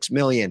like $6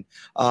 million.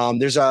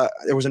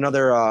 There was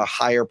another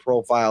higher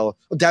profile,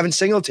 Devin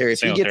Singletary.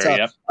 If he gets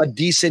a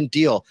decent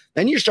deal,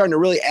 then you're starting to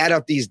really add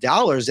up these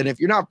dollars. And if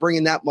you're not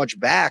bringing that much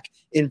back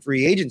in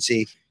free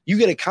agency, you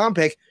get a comp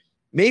pick.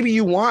 Maybe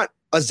you want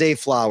a Zay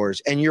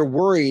Flowers and you're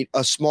worried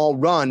a small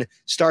run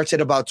starts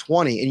at about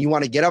 20 and you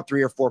want to get up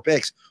 3 or 4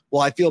 picks.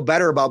 Well, I feel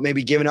better about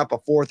maybe giving up a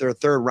 4th or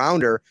 3rd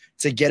rounder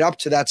to get up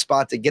to that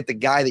spot to get the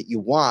guy that you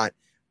want,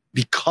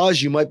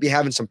 because you might be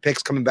having some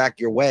picks coming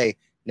back your way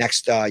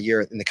next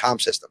year in the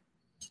comp system.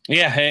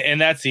 Yeah, and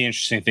that's the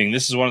interesting thing.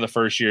 This is one of the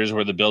first years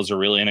where the Bills are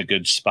really in a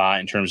good spot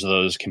in terms of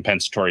those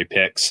compensatory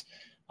picks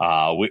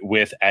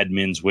with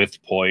Edmonds,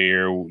 with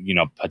Poyer,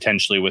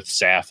 potentially with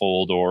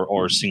Saffold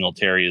or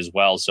Singletary as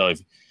well. So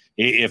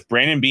if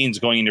Brandon Beane's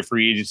going into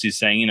free agency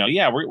saying,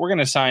 we're going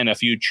to sign a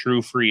few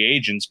true free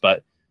agents,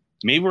 but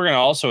maybe we're going to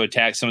also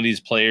attack some of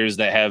these players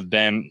that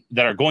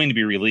are going to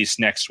be released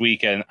next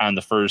week on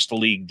the first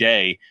league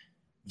day.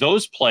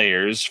 Those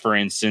players, for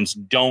instance,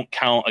 don't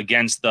count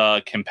against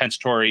the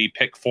compensatory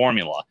pick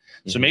formula.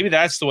 So maybe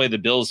that's the way the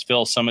Bills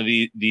fill some of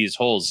these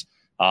holes.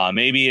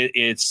 Maybe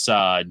it's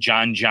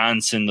John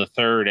Johnson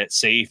III at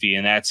safety,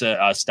 and that's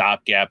a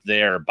stopgap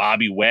there.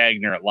 Bobby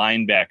Wagner at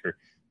linebacker.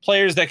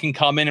 Players that can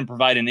come in and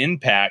provide an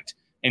impact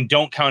and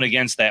don't count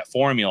against that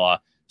formula.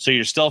 So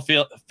you're still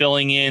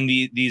filling in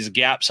these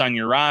gaps on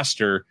your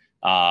roster,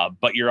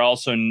 but you're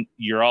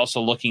also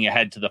looking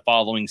ahead to the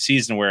following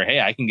season where, hey,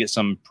 I can get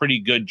some pretty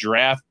good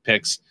draft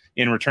picks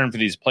in return for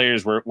these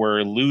players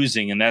we're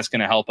losing, and that's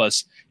going to help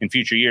us in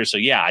future years. So,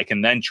 yeah, I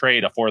can then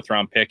trade a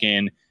 4th-round pick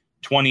in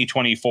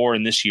 2024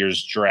 in this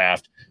year's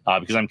draft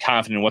because I'm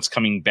confident in what's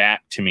coming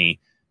back to me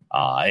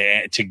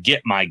to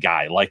get my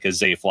guy like a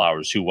Zay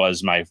Flowers, who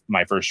was my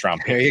first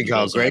round pick. There you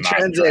go. Great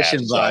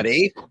transition,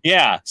 buddy. So,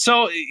 yeah.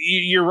 So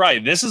you're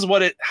right. This is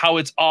how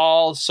it's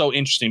all so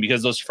interesting,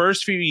 because those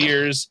first few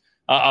years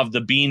of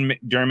the Beane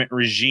McDermott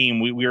regime,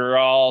 we were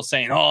all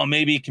saying, oh,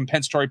 maybe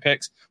compensatory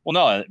picks. Well,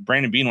 no,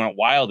 Brandon Beane went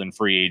wild in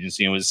free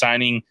agency and was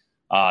signing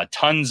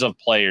tons of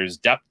players,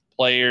 depth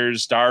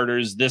players,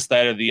 starters, this,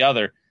 that, or the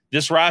other.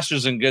 This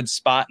roster's in a good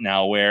spot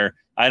now where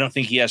I don't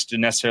think he has to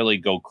necessarily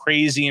go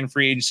crazy in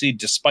free agency,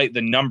 despite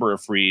the number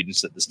of free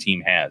agents that this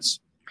team has.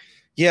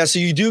 Yeah, so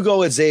you do go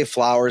with Zay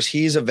Flowers.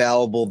 He's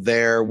available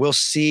there. We'll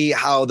see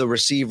how the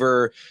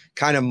receiver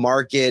kind of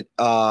market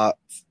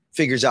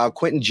figures out.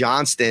 Quentin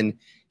Johnston,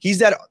 he's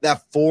that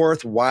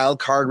 4th wild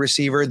card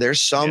receiver.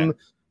 There's some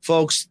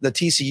folks, the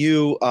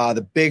TCU,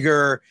 the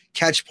bigger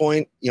catch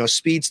point,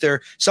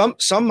 speedster. Some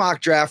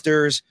mock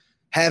drafters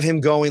have him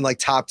going like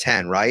top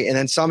 10, right? And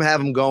then some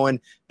have him going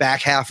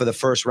back half of the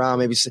first round,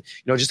 maybe,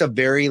 just a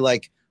very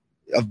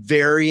a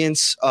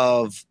variance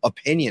of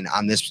opinion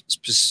on this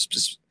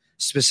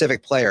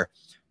specific player.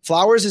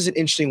 Flowers is an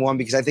interesting one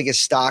because I think his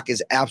stock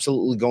is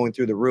absolutely going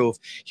through the roof.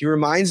 He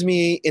reminds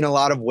me in a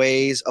lot of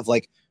ways of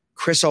like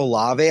Chris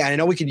Olave. I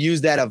know we could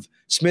use that of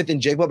Smith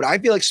and Jigba, but I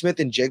feel like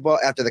Smith and Jigba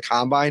after the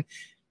combine,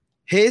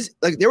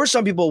 there were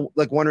some people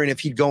wondering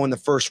if he'd go in the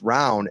first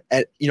round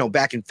at,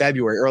 back in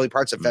February, early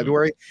parts of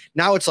February.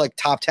 Now it's like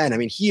top 10. I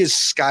mean, he is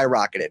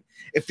skyrocketed.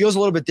 It feels a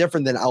little bit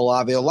different than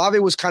Olave. Olave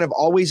was kind of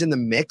always in the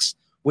mix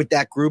with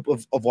that group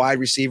of wide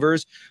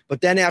receivers.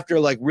 But then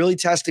after really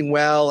testing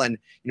well, and,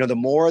 the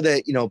more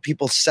that,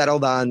 people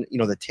settled on,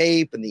 the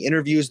tape and the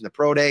interviews and the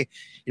pro day,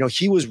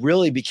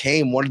 he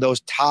became one of those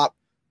top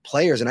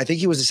players. And I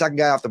think he was the second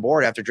guy off the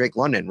board after Drake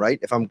London, right?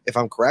 If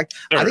I'm correct.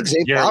 Third. I think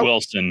Zay Garrett Flowers.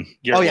 Wilson.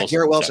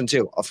 Garrett Wilson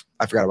too. Oh,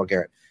 I forgot about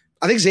Garrett.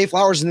 I think Zay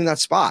Flowers is in that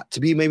spot to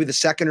be maybe the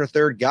 2nd or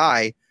 3rd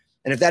guy.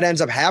 And if that ends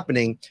up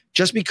happening,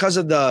 just because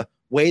of the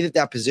way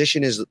that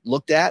position is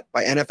looked at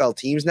by NFL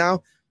teams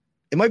now,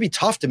 it might be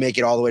tough to make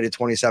it all the way to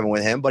 27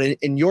 with him. But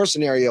in your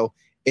scenario,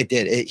 it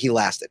did. He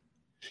lasted.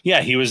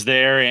 Yeah, he was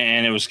there,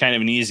 and it was kind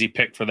of an easy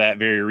pick for that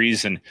very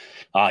reason.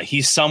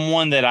 He's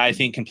someone that I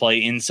think can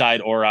play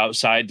inside or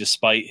outside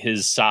despite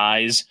his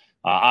size.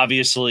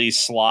 Obviously,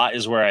 slot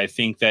is where I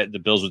think that the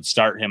Bills would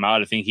start him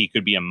out. I think he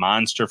could be a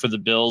monster for the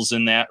Bills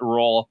in that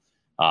role.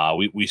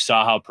 We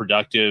saw how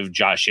productive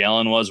Josh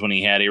Allen was when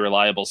he had a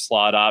reliable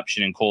slot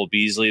option, and Cole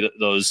Beasley,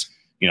 those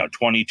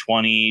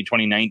 2020,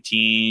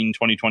 2019,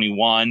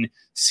 2021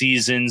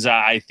 seasons.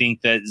 I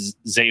think that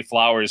Zay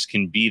Flowers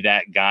can be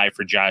that guy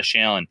for Josh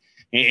Allen.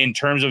 In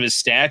terms of his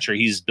stature,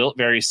 he's built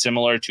very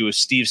similar to a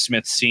Steve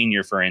Smith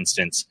Sr., for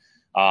instance,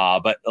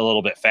 but a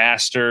little bit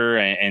faster.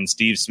 And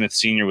Steve Smith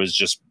Sr. was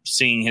just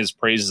singing his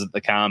praises at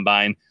the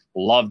combine,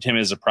 loved him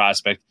as a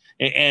prospect.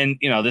 And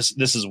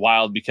this is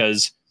wild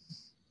because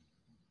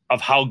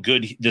of how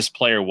good this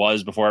player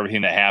was before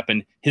everything that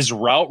happened. His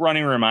route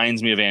running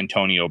reminds me of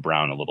Antonio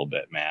Brown a little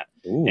bit, Matt.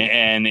 Ooh.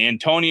 And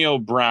Antonio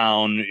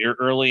Brown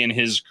early in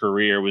his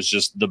career was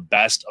just the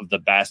best of the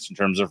best in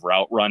terms of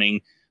route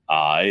running.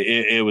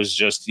 It was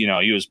just,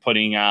 he was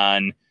putting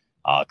on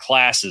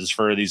classes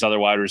for these other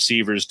wide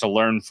receivers to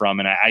learn from.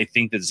 And I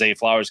think that Zay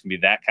Flowers can be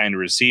that kind of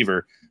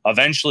receiver,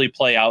 eventually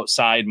play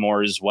outside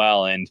more as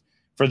well. And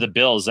for the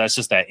Bills, that's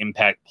just that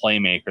impact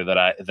playmaker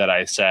that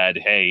I said,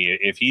 hey,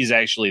 if he's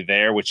actually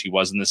there, which he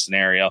was in this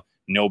scenario,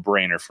 no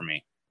brainer for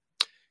me.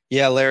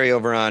 Yeah. Larry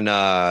over on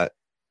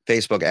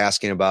Facebook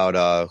asking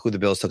about who the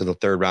Bills took in the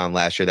 3rd round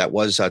last year. That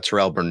was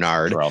Terrell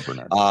Bernard.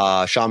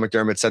 Sean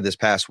McDermott said this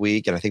past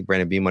week, and I think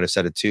Brandon Beane might have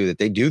said it too, that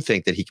they do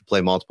think that he can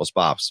play multiple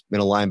spots,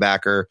 middle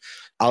linebacker,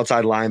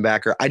 outside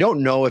linebacker. I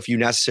don't know if you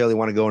necessarily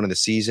want to go into the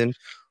season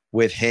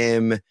with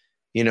him,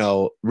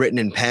 written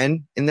in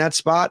pen in that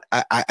spot.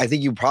 I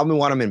think you probably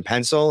want him in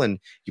pencil, and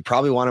you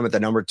probably want him at the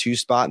number 2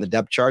 spot in the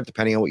depth chart,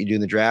 depending on what you do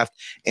in the draft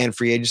and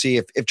free agency.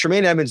 If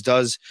Tremaine Edmonds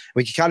does,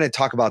 we can kind of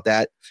talk about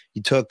that.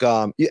 You took,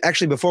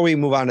 actually, before we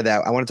move on to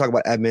that, I want to talk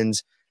about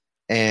Edmonds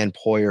and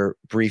Poyer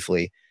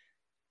briefly.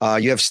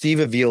 You have Steve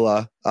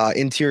Avila,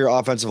 interior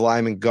offensive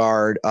lineman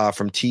guard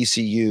from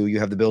TCU. You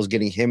have the Bills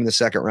getting him in the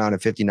 2nd round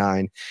at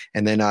 59.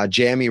 And then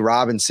Jamie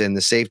Robinson,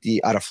 the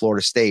safety out of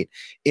Florida State,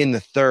 in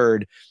the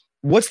 3rd.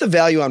 What's the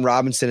value on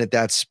Robinson at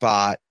that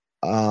spot?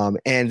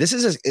 And this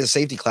is a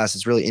safety class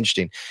that's really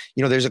interesting.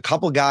 There's a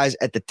couple guys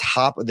at the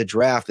top of the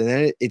draft, and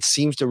then it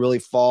seems to really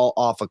fall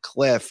off a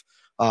cliff.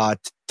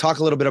 Talk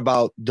a little bit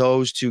about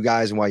those 2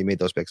 guys and why you made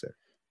those picks there.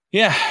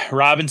 Yeah,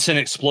 Robinson,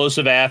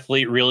 explosive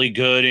athlete, really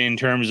good in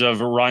terms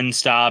of run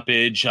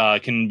stoppage.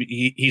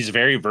 He's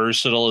very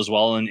versatile as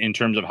well in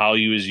terms of how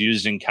he was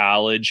used in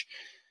college.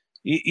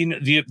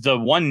 The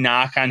one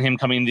knock on him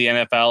coming to the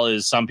NFL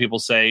is some people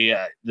say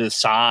the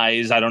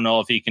size. I don't know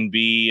if he can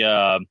be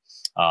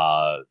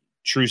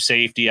true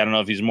safety. I don't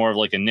know if he's more of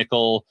like a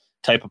nickel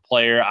type of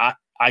player.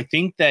 I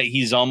think that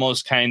he's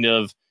almost kind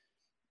of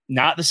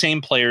not the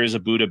same player as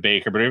a Budda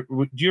Baker, but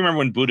do you remember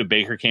when Budda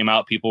Baker came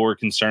out, people were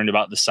concerned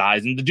about the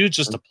size, and the dude's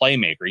just a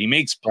playmaker. He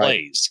makes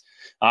plays.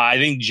 Right. I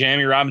think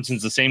Jammie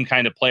Robinson's the same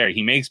kind of player.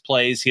 He makes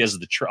plays. He has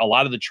a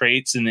lot of the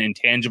traits and the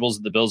intangibles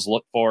that the Bills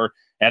look for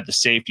at the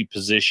safety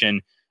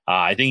position.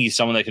 I think he's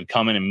someone that could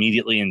come in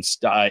immediately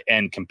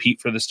and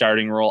compete for the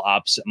starting role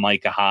opposite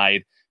Micah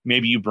Hyde.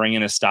 Maybe you bring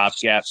in a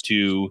stopgap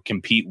to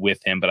compete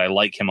with him, but I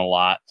like him a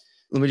lot.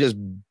 Let me just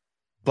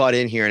butt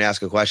in here and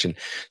ask a question.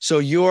 So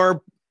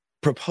you're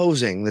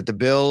proposing that the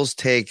Bills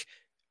take,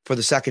 for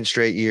the second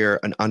straight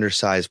year, an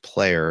undersized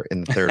player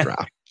in the third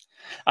round.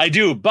 I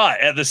do, but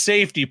at the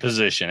safety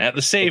position, at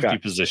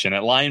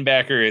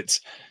linebacker,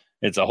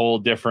 it's a whole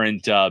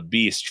different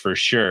beast for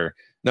sure.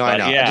 No, I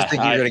know. Yeah, I just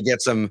think you're going to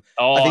get some.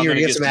 I think you're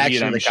going to get some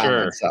action in the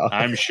comments. So.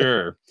 I'm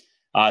sure.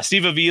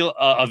 Steve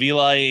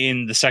Avila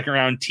in the second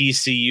round,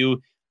 TCU.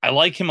 I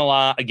like him a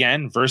lot.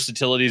 Again,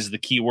 versatility is the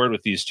key word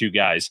with these two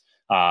guys.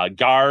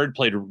 Guard,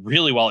 played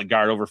really well at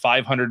guard, over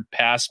 500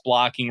 pass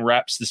blocking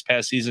reps this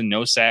past season,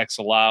 no sacks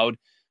allowed.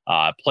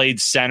 Played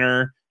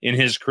center in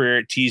his career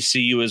at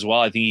TCU as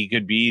well. I think he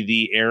could be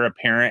the heir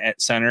apparent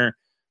at center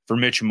for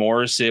Mitch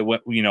Morse.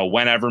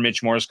 Whenever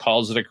Mitch Morse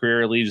calls it a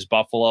career, leaves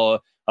Buffalo,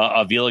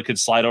 Avila could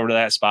slide over to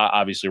that spot.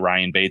 Obviously,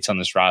 Ryan Bates on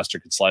this roster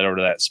could slide over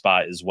to that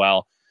spot as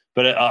well.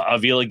 But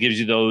Avila gives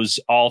you those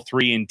all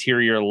three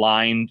interior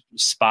line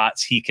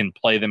spots. He can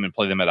play them and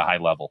play them at a high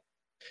level.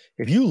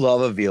 If you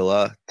love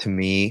Avila, to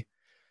me,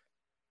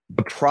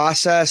 the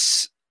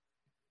process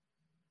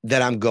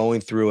that I'm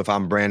going through if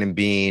I'm Brandon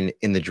Beane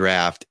in the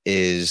draft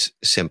is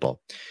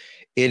simple.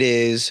 It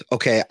is,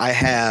 okay, I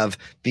have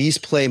these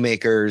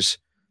playmakers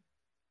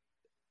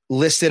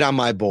listed on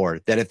my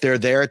board that if they're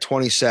there at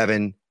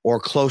 27 or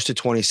close to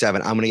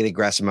 27, I'm going to get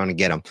aggressive. I'm going to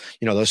get them.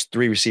 Those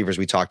three receivers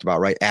we talked about,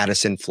 right?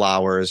 Addison,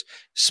 Flowers,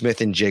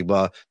 Smith, and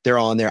Jigba, they're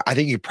on there. I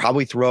think you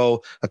probably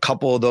throw a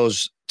couple of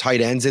those tight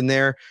ends in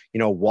there,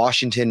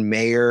 Washington,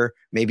 Mayer,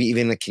 maybe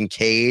even a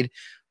Kincaid.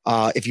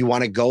 If you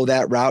want to go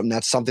that route, and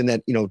that's something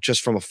that,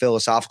 just from a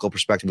philosophical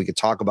perspective, we could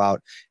talk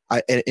about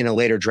in a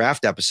later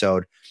draft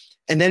episode.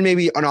 And then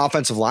maybe an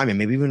offensive lineman,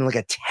 maybe even like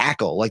a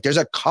tackle. Like there's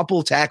a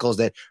couple tackles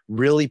that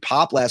really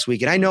popped last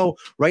week. And I know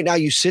right now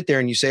you sit there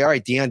and you say, all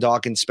right, Deion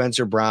Dawkins,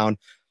 Spencer Brown.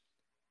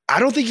 I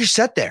don't think you're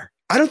set there.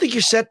 I don't think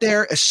you're set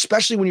there,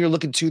 especially when you're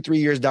looking 2-3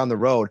 years down the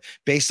road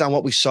based on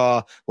what we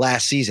saw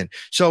last season.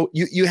 So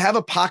you have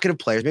a pocket of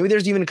players. Maybe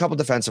there's even a couple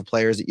defensive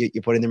players that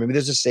you put in there. Maybe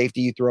there's a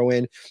safety you throw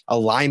in, a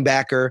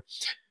linebacker.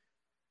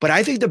 But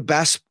I think the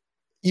best,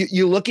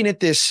 you're looking at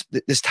this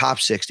top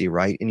 60,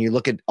 right? And you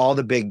look at all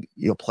the big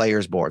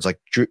players boards like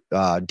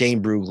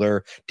Dane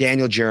Brugler,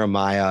 Daniel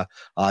Jeremiah,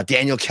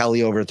 Daniel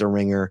Kelly over at the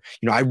Ringer.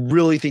 I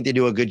really think they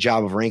do a good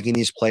job of ranking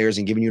these players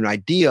and giving you an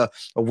idea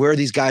of where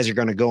these guys are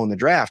going to go in the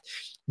draft.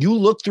 You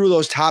look through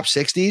those top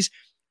 60s,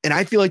 and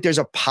I feel like there's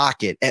a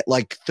pocket at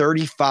like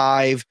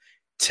 35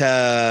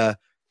 to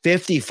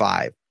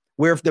 55,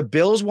 where if the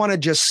Bills want to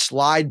just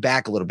slide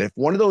back a little bit, if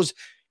one of those,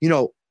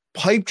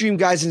 pipe dream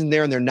guys in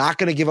there and they're not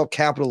going to give up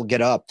capital to get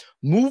up,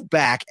 move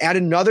back, add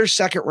another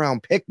second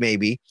round pick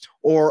maybe,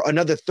 or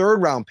another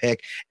third round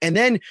pick. And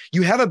then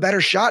you have a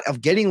better shot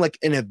of getting like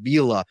an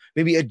Avila,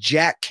 maybe a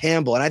Jack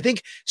Campbell. And I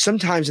think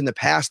sometimes in the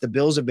past, the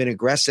Bills have been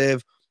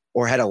aggressive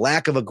or had a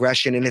lack of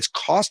aggression, and it's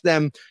cost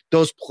them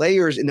those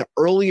players in the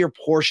earlier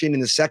portion in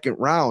the second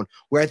round,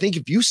 where I think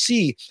if you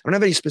see, I don't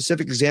have any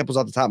specific examples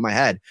off the top of my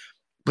head,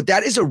 but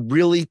that is a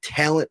really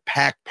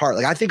talent-packed part.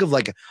 Like I think of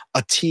like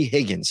a T.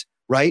 Higgins,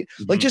 right?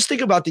 Mm-hmm. Like just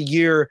think about the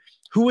year.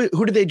 Who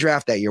did they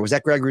draft that year? Was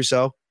that Greg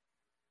Rousseau?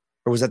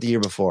 Or was that the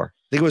year before?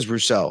 I think it was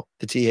Rousseau,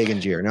 the T.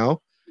 Higgins year,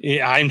 no?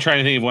 Yeah, I'm trying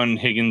to think of when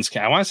Higgins.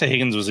 I want to say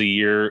Higgins was a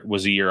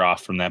year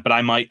off from that, but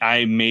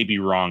I may be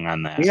wrong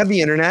on that. We have the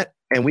internet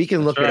and we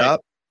can look it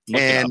up.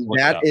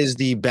 That is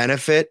the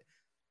benefit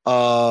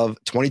of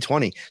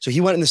 2020. So he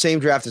went in the same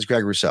draft as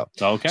Greg Rousseau.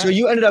 Okay. So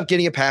you ended up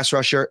getting a pass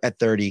rusher at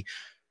 30.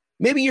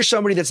 Maybe you're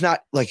somebody that's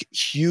not like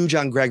huge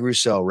on Greg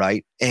Rousseau,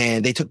 right?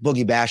 And they took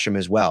Boogie Basham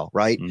as well,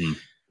 right? Mm-hmm.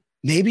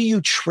 Maybe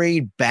you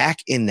trade back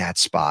in that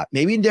spot.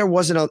 Maybe there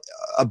wasn't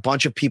a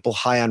bunch of people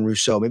high on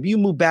Rousseau. Maybe you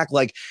move back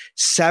like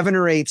 7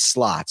 or 8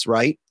 slots,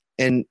 right?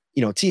 And,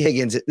 T.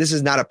 Higgins, this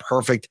is not a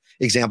perfect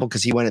example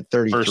because he went at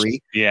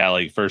 33.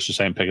 First or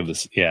second pick of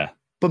this. Yeah.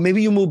 But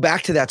maybe you move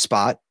back to that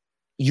spot.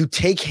 You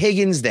take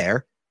Higgins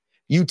there.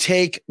 You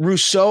take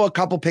Rousseau a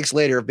couple picks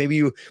later. Maybe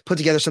you put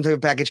together some type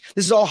of package.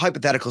 This is all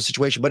hypothetical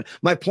situation. But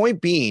my point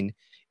being,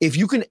 if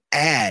you can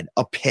add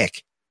a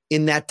pick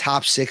in that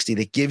top 60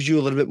 that gives you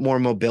a little bit more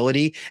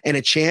mobility and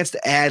a chance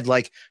to add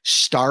like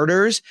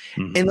starters.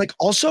 Mm-hmm. And like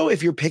also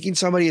if you're picking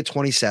somebody at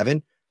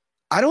 27,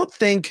 I don't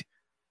think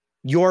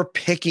you're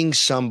picking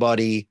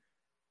somebody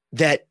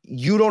that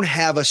you don't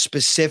have a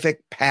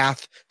specific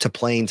path to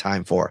playing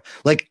time for.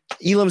 Like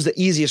Elam's the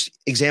easiest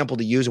example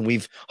to use, and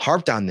we've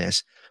harped on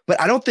this, but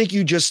I don't think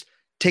you just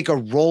take a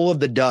roll of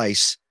the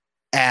dice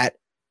at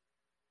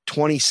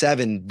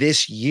 27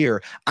 this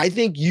year. I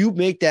think you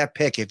make that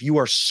pick if you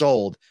are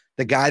sold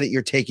the guy that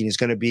you're taking is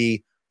going to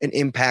be an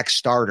impact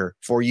starter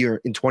for you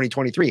in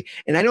 2023.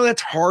 And I know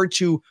that's hard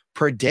to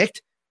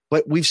predict,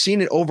 but we've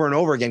seen it over and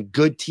over again.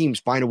 Good teams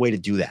find a way to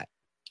do that.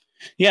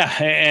 Yeah.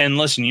 And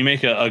listen, you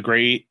make a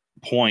great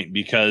point,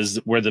 because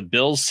where the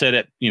Bills sit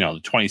at, the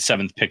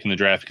 27th pick in the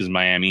draft, because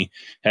Miami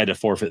had to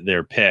forfeit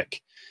their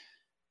pick,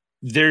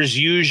 there's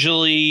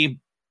usually,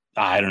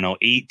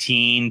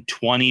 18,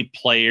 20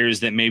 players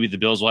that maybe the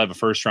Bills will have a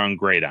first round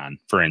grade on,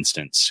 for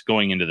instance,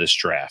 going into this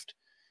draft.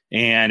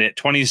 And at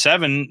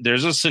 27,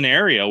 there's a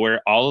scenario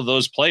where all of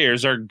those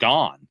players are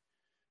gone.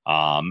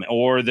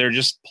 Or they're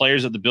just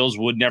players that the Bills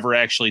would never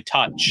actually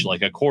touch,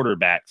 like a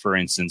quarterback, for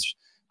instance.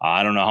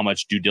 I don't know how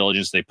much due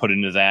diligence they put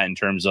into that in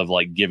terms of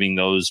like giving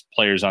those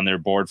players on their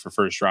board for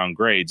first round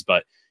grades,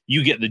 but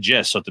you get the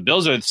gist. So if the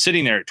Bills are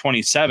sitting there at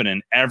 27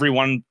 and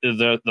everyone,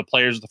 the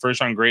players with the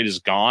first round grade is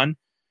gone,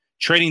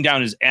 trading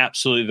down is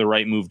absolutely the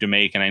right move to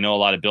make. And I know a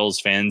lot of Bills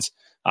fans,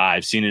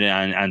 I've seen it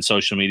on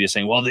social media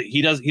saying, well,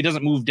 he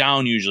doesn't move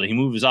down usually. He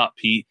moves up.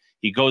 He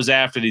goes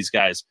after these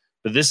guys.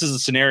 But this is a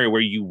scenario where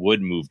you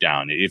would move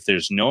down. If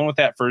there's no one with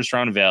that first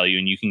round value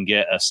and you can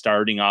get a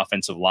starting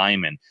offensive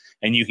lineman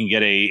and you can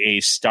get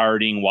a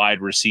starting wide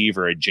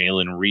receiver, a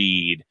Jalen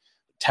Reed,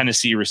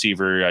 Tennessee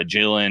receiver,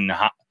 Jalen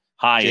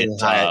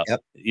Hyatt.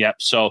 Yep.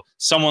 So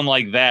someone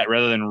like that,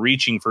 rather than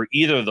reaching for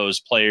either of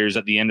those players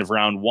at the end of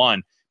round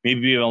one,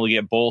 maybe be able to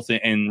get both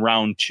in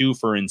round two,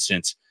 for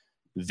instance.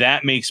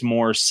 That makes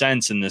more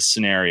sense in this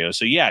scenario.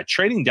 So yeah,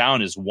 trading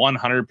down is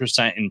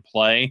 100% in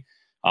play.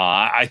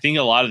 I think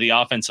a lot of the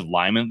offensive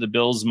linemen the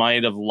Bills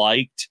might have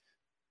liked,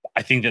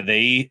 I think that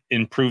they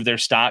improved their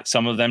stock.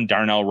 Some of them,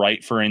 Darnell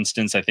Wright, for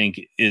instance, I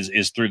think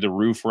is through the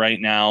roof right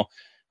now.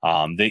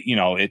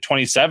 At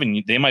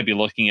 27, they might be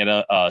looking at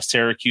a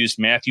Syracuse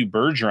Matthew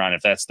Bergeron,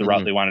 if that's the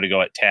route they wanted to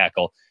go at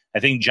tackle. I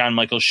think John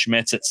Michael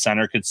Schmitz at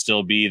center could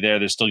still be there.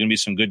 There's still going to be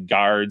some good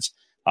guards,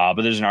 but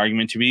there's an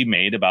argument to be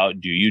made about,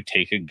 do you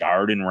take a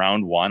guard in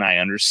round one? I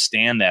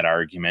understand that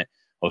argument.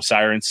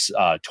 O'Cyrus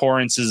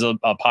Torrance is a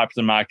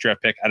popular mock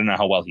draft pick. I don't know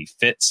how well he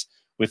fits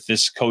with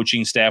this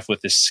coaching staff,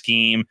 with this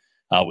scheme,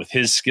 with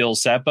his skill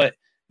set. But,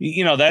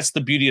 that's the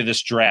beauty of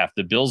this draft.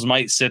 The Bills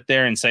might sit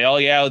there and say, oh,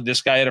 yeah,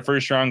 this guy had a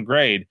first round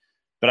grade.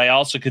 But I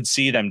also could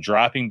see them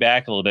dropping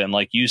back a little bit. And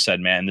like you said,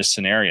 man, in this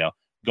scenario,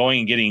 going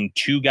and getting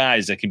two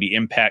guys that can be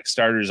impact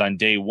starters on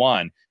day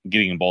one and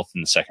getting them both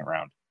in the second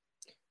round.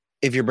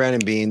 If you're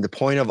Brandon Beane, the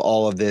point of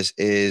all of this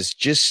is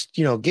just,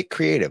 get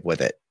creative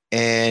with it.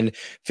 And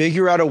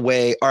figure out a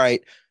way. All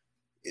right,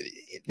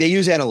 they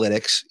use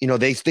analytics.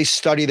 They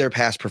study their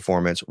past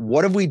performance.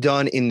 What have we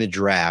done in the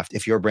draft?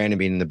 If you're Brandon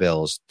Beane and the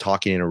Bills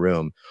talking in a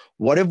room,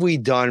 what have we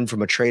done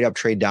from a trade up,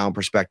 trade down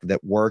perspective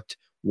that worked?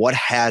 What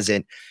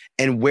hasn't?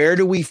 And where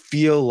do we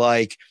feel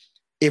like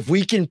if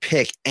we can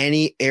pick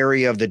any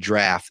area of the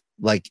draft,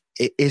 like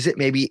is it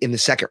maybe in the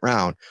second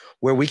round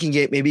where we can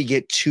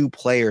get two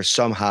players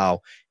somehow,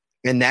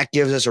 and that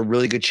gives us a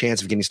really good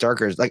chance of getting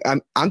starters? Like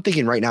I'm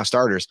thinking right now,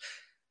 starters.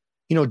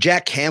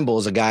 Jack Campbell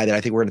is a guy that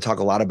I think we're going to talk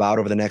a lot about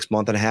over the next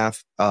month and a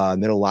half.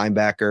 Middle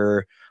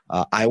linebacker,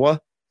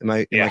 Iowa. Am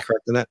I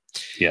correct in that?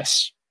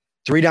 Yes.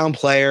 3-down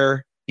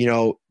player,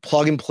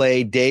 plug and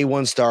play, day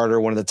one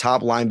starter, one of the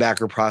top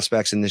linebacker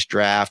prospects in this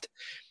draft.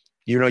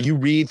 You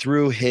read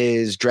through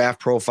his draft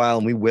profile,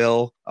 and we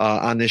will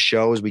on this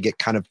show as we get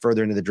kind of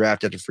further into the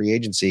draft after free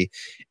agency.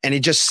 And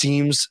it just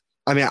seems,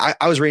 I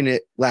was reading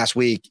it last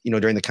week,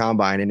 during the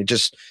combine, and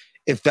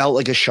it felt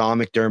like a Sean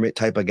McDermott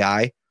type of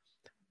guy.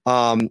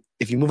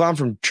 If you move on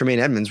from Tremaine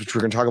Edmonds, which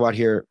we're going to talk about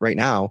here right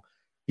now,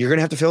 you're going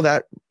to have to fill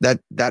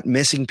that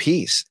missing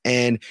piece.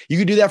 And you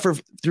could do that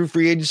through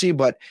free agency,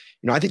 but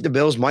I think the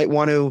Bills might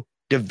want to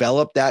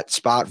develop that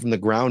spot from the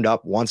ground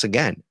up once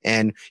again.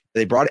 And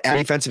they brought a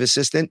defensive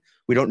assistant.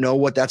 We don't know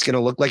what that's going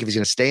to look like, if he's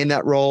going to stay in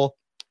that role,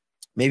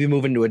 maybe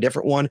move into a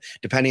different one,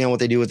 depending on what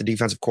they do with the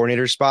defensive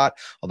coordinator spot.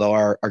 Although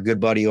our good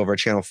buddy over at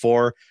Channel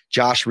 4,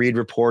 Josh Reed,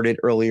 reported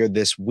earlier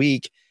this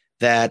week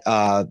that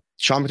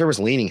Sean McDermott was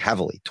leaning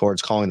heavily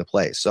towards calling the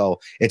plays. So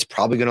it's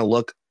probably going to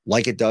look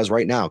like it does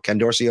right now. Ken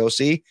Dorsey,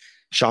 OC,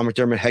 Sean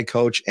McDermott, head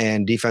coach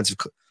and defensive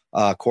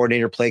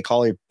coordinator, play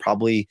caller.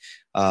 Probably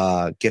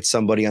get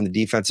somebody on the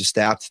defensive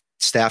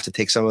staff to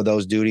take some of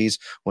those duties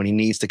when he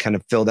needs to kind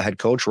of fill the head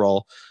coach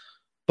role.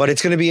 But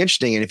it's going to be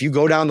interesting. And if you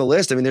go down the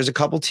list, there's a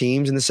couple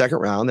teams in the second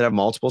round that have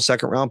multiple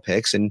second round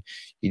picks, and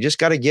you just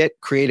got to get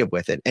creative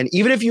with it. And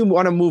even if you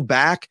want to move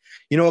back,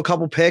 a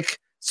couple pick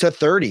to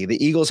 30,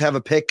 the Eagles have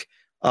a pick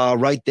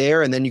right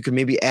there. And then you can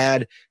maybe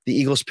add the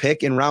Eagles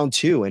pick in round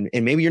 2. And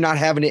maybe you're not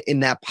having it in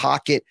that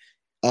pocket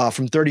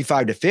from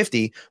 35 to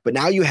 50, but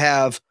now you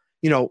have,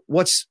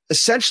 what's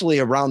essentially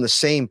around the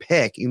same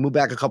pick. You move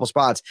back a couple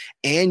spots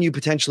and you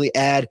potentially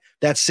add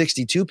that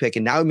 62 pick.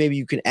 And now maybe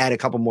you can add a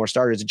couple more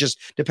starters. It just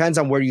depends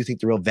on where you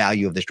think the real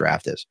value of this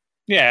draft is.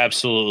 Yeah,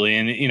 absolutely.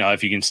 And,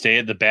 if you can stay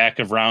at the back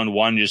of round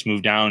one, just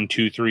move down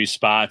 2-3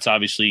 spots.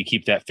 Obviously, you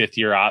keep that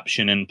 5th-year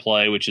option in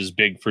play, which is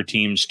big for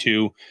teams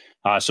too.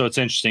 So it's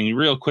interesting.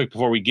 Real quick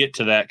before we get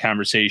to that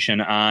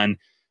conversation on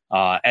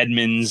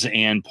Edmonds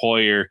and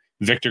Poyer,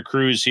 Victor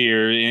Cruz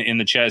here in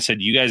the chat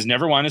said, you guys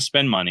never want to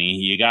spend money.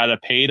 You got to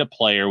pay to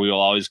player. We will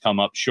always come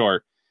up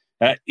short.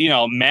 Matt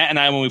and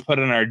I, when we put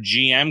on our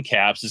GM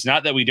caps, it's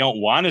not that we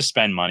don't want to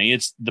spend money.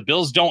 It's the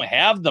Bills don't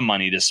have the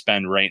money to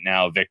spend right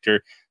now,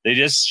 Victor. They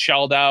just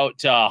shelled out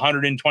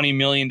 $120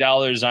 million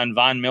on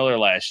Von Miller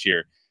last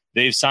year.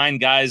 They've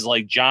signed guys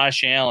like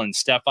Josh Allen,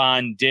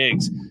 Stephon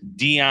Diggs,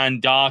 Dion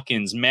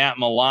Dawkins, Matt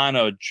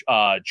Milano,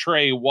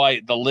 Trey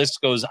White. The list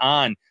goes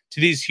on to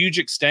these huge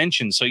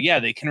extensions. So, yeah,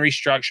 they can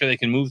restructure. They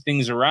can move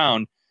things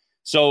around.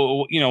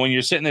 So, when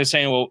you're sitting there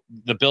saying, well,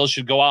 the Bills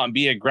should go out and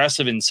be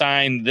aggressive and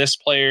sign this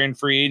player in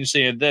free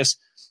agency and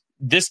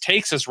this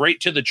takes us right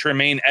to the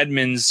Tremaine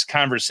Edmonds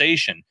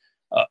conversation.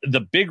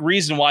 The big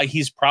reason why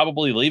he's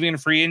probably leaving in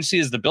free agency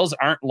is the Bills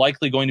aren't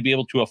likely going to be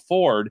able to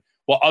afford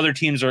what other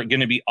teams are going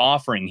to be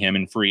offering him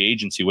in free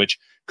agency, which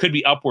could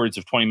be upwards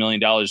of $20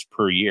 million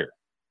per year.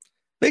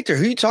 Victor,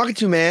 who are you talking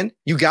to, man?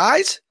 You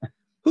guys?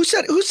 Who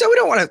said we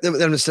don't want them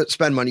to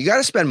spend money? You got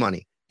to spend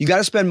money. You got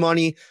to spend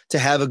money to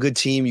have a good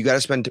team. You got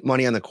to spend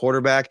money on the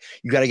quarterback.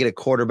 You got to get a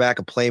quarterback,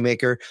 a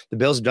playmaker. The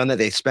Bills have done that.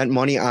 They spent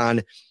money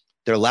on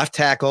their left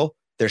tackle,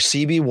 their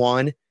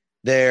CB1,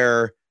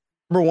 their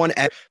number one.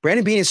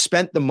 Brandon Beane has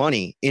spent the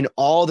money in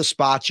all the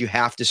spots you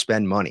have to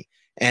spend money.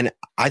 And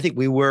I think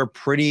we were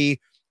pretty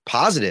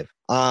positive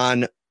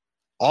on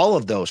all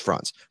of those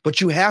fronts.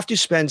 But you have to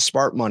spend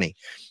smart money.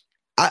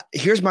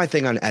 Here's my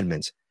thing on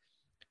Edmonds.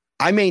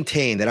 I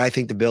maintain that I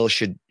think the Bills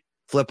should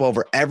flip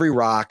over every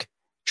rock,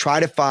 try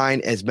to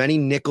find as many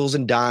nickels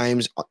and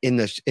dimes in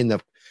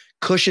the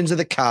cushions of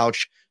the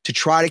couch to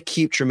try to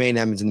keep Tremaine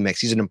Edmonds in the mix.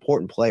 He's an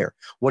important player.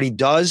 What he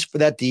does for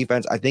that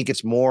defense, I think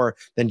it's more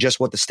than just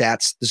what the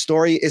stats. The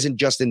story isn't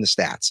just in the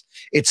stats.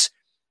 It's,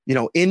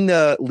 in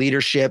the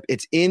leadership.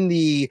 It's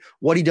in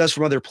what he does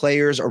from other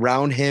players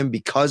around him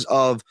because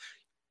of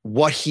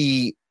what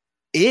he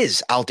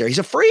is out there. He's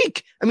a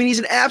freak. I mean, he's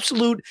an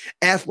absolute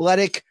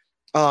athletic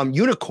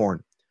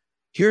unicorn.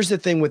 Here's the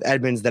thing with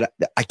Edmonds that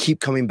I keep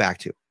coming back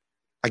to.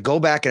 I go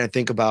back and I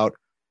think about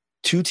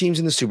 2 teams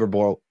in the Super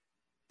Bowl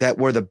that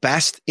were the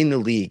best in the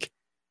league,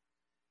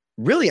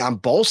 really on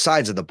both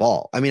sides of the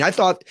ball. I mean, I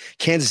thought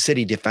Kansas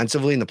City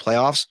defensively in the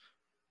playoffs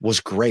was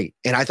great.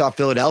 And I thought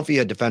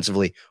Philadelphia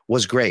defensively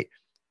was great.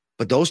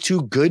 But those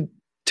 2 good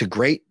to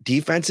great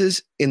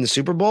defenses in the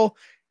Super Bowl,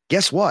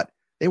 guess what?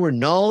 They were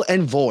null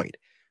and void.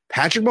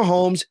 Patrick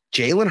Mahomes,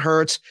 Jalen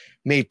Hurts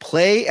made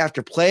play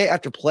after play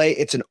after play.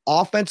 It's an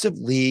offensive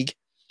league.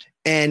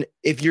 And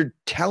if you're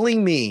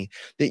telling me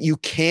that you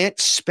can't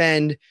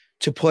spend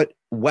to put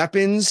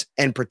weapons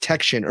and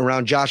protection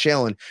around Josh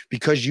Allen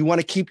because you want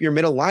to keep your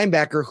middle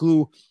linebacker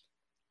who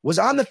was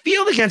on the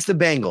field against the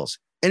Bengals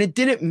and it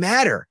didn't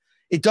matter.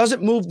 It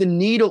doesn't move the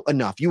needle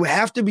enough. You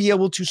have to be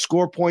able to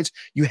score points.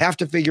 You have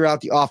to figure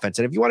out the offense.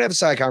 And if you want to have a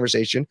side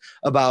conversation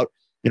about,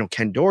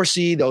 Ken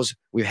Dorsey,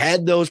 we've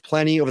had those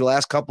plenty over the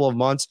last couple of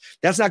months.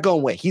 That's not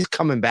going away. He's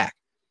coming back.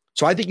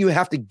 So I think you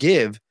have to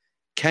give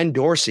Ken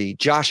Dorsey,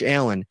 Josh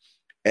Allen,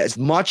 as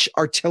much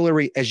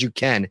artillery as you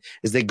can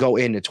as they go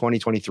into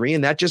 2023.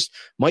 And that just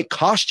might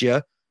cost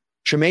you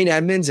Tremaine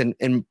Edmonds and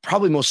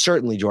probably most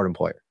certainly Jordan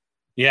Poyer.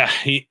 Yeah.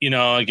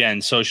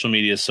 Again, social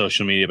media is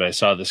social media, but I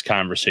saw this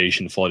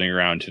conversation floating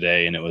around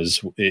today and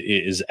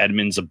is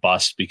Edmonds a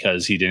bust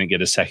because he didn't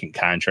get a second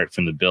contract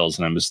from the Bills?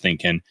 And I was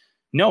thinking,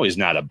 no, he's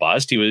not a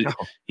bust. He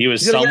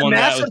was someone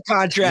that was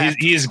contract.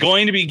 He's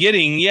going to be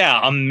getting,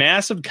 a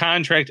massive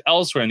contract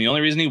elsewhere. And the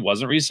only reason he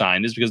wasn't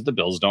re-signed is because the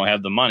Bills don't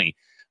have the money.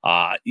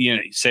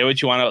 Say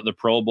what you want about the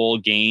Pro Bowl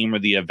game or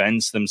the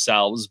events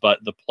themselves,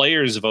 but the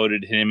players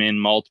voted him in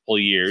multiple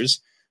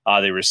years.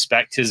 They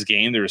respect his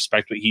game. They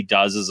respect what he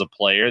does as a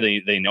player.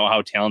 They know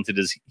how talented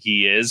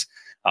he is.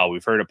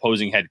 We've heard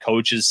opposing head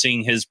coaches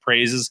sing his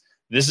praises.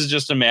 This is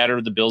just a matter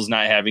of the Bills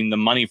not having the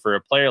money for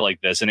a player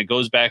like this. And it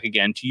goes back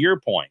again to your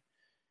point.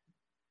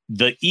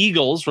 The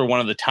Eagles were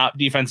one of the top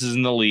defenses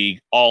in the league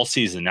all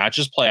season, not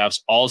just playoffs,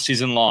 all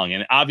season long.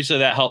 And obviously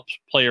that helped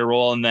play a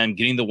role in them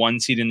getting the 1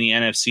 seed in the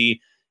NFC,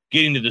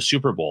 getting to the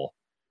Super Bowl.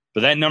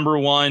 But that number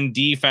 1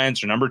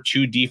 defense or number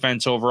 2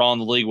 defense overall in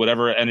the league,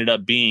 whatever it ended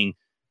up being,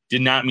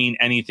 did not mean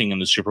anything in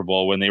the Super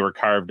Bowl when they were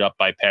carved up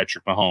by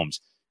Patrick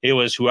Mahomes. It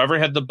was whoever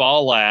had the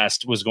ball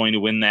last was going to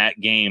win that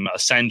game,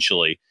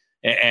 essentially.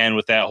 And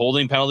with that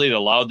holding penalty, it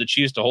allowed the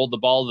Chiefs to hold the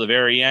ball to the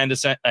very end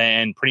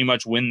and pretty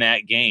much win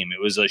that game.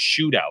 It was a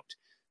shootout.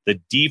 The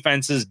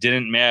defenses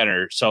didn't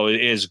matter. So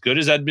as good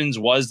as Edmonds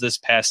was this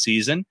past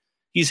season,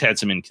 he's had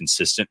some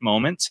inconsistent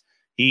moments.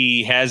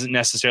 He hasn't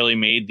necessarily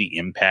made the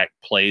impact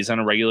plays on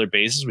a regular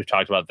basis. We've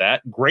talked about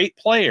that. Great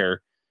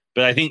player,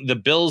 but I think the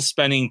Bills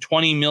spending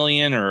 $20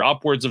 million or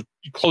upwards of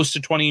close to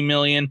 $20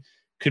 million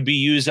could be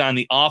used on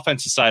the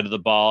offensive side of the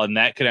ball, and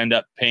that could end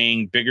up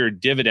paying bigger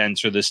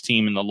dividends for this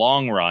team in the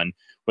long run,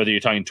 whether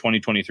you're talking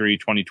 2023,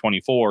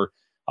 2024.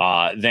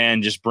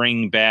 than just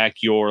bring back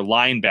your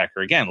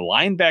linebacker. Again,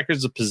 linebacker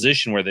is a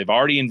position where they've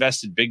already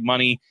invested big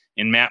money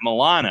in Matt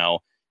Milano.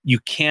 You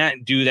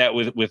can't do that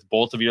with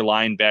both of your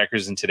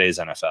linebackers in today's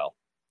NFL.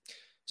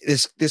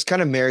 This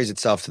kind of marries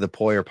itself to the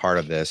Poyer part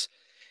of this.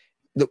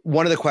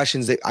 One of the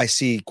questions that I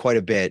see quite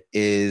a bit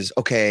is,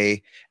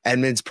 okay,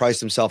 Edmonds priced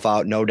himself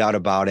out, no doubt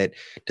about it.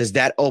 Does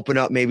that open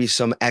up maybe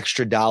some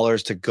extra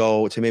dollars to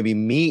go to maybe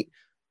meet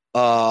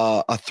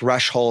a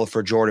threshold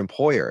for Jordan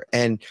Poyer?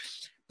 And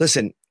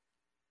listen,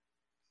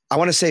 I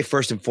want to say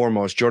first and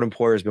foremost, Jordan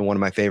Poyer has been one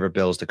of my favorite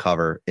Bills to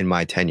cover in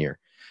my tenure.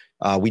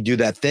 We do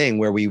that thing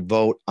where we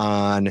vote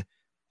on,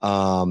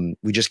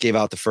 we just gave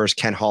out the first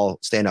Ken Hall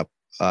stand-up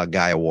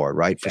guy award,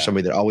 right? For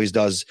somebody that always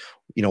does,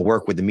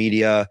 works with the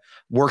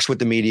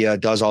media,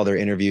 does all their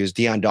interviews.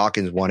 Deion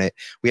Dawkins won it.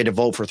 We had to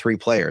vote for 3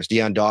 players.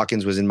 Deion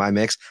Dawkins was in my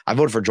mix. I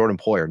voted for Jordan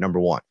Poyer, number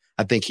 1.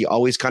 I think he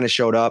always kind of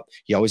showed up.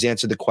 He always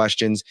answered the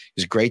questions.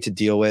 He was great to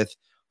deal with.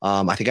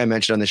 I think I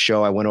mentioned on the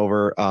show, I went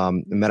over,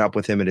 met up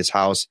with him at his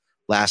house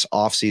last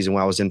offseason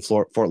when I was in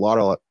Fort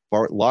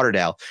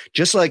Lauderdale.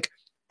 Just like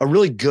a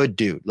really good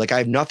dude. Like, I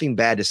have nothing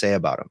bad to say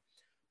about him.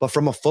 But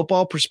from a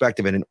football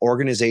perspective and an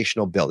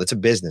organizational build, it's a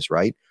business,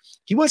 right?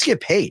 He wants to get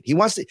paid. He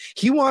wants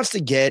to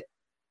get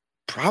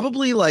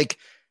probably like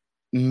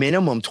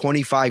minimum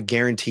 25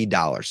 guaranteed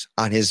dollars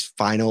on his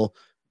final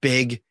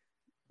big,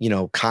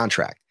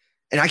 contract.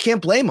 And I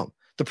can't blame him.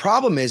 The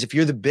problem is, if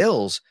you're the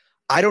Bills,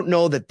 I don't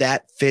know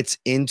that fits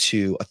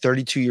into a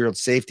 32-year-old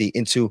safety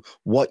into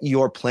what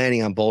you're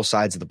planning on both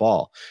sides of the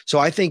ball. So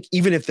I think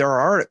even if there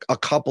are a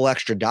couple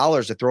extra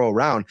dollars to throw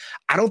around,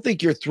 I don't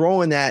think you're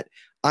throwing that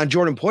on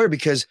Jordan Poyer,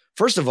 because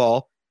first of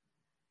all,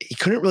 he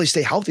couldn't really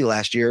stay healthy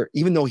last year,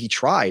 even though he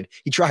tried,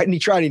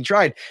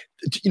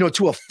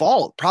 to a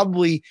fault,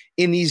 probably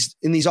in these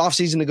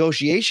offseason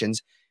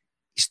negotiations.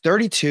 He's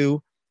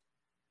 32.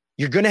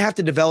 You're going to have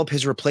to develop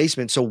his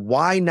replacement. So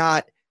why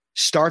not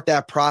start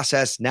that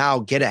process now,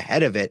 get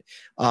ahead of it?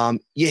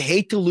 You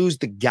hate to lose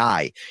the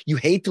guy. You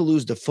hate to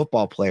lose the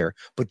football player,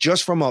 but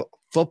just from a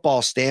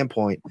football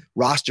standpoint,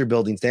 roster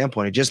building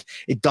standpoint,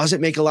 it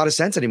doesn't make a lot of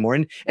sense anymore.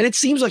 And it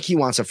seems like he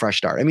wants a fresh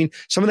start. I mean,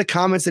 some of the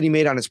comments that he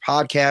made on his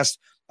podcast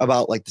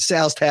about like the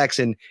sales tax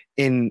in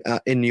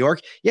New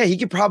York, yeah, he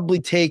could probably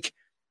take,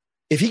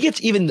 if he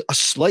gets even a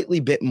slightly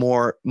bit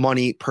more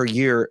money per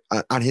year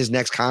on his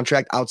next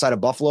contract outside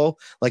of Buffalo,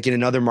 like in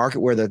another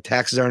market where the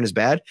taxes aren't as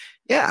bad,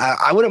 yeah,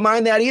 I wouldn't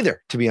mind that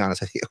either, to be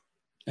honest with you.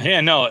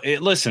 Yeah, no,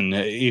 listen,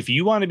 if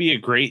you want to be a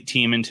great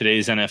team in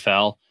today's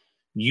NFL,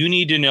 you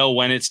need to know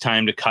when it's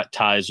time to cut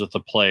ties with a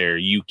player.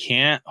 You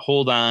can't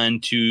hold on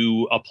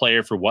to a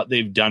player for what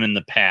they've done in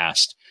the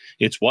past.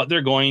 It's what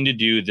they're going to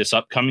do this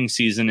upcoming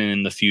season and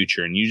in the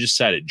future. And you just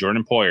said it,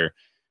 Jordan Poyer,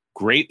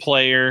 great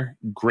player,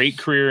 great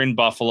career in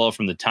Buffalo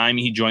from the time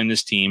he joined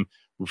this team.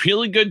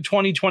 Really good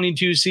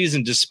 2022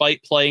 season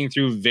despite playing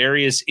through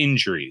various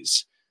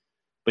injuries.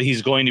 But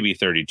he's going to be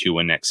 32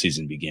 when next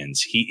season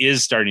begins. He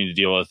is starting to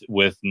deal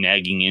with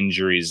nagging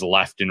injuries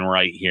left and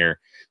right here.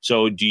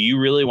 So do you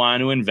really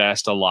want to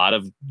invest a lot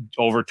of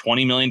over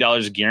 $20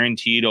 million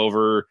guaranteed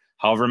over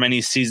however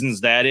many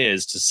seasons that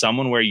is to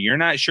someone where you're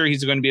not sure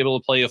he's going to be able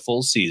to play a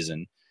full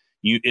season?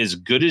 As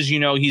good as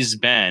he's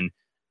been,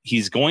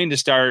 he's going to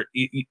start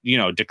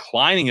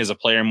declining as a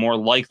player more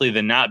likely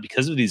than not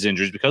because of these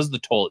injuries, because of the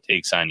toll it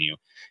takes on you.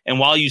 And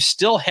while you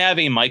still have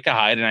a Micah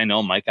Hyde, and I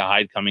know Micah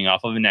Hyde coming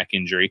off of a neck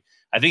injury,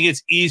 I think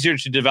it's easier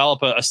to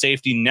develop a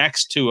safety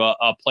next to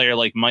a player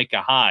like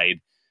Micah Hyde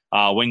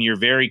when you're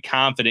very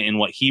confident in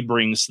what he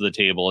brings to the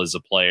table as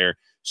a player.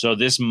 So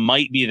this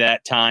might be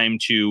that time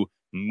to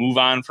move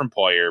on from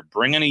Poyer,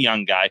 bring in a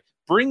young guy,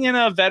 bring in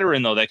a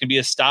veteran, though, that can be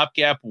a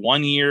stopgap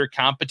 1-year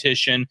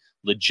competition,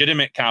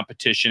 legitimate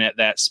competition at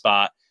that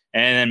spot,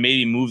 and then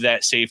maybe move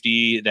that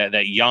safety,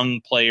 that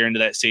young player into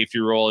that safety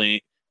role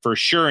for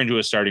sure into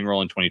a starting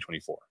role in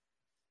 2024.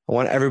 I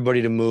want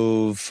everybody to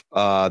move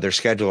their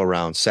schedule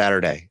around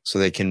Saturday so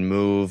they can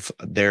move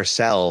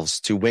themselves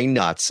to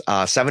Wingnuts,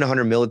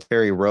 700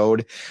 Military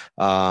Road,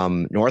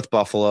 North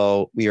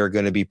Buffalo. We are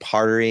going to be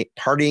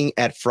partying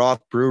at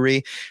Froth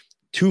Brewery.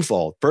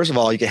 Twofold. First of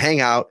all, you can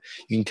hang out.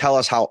 You can tell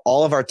us how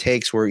all of our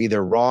takes were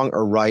either wrong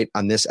or right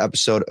on this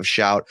episode of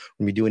Shout.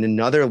 We'll be doing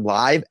another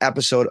live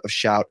episode of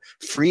Shout,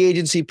 free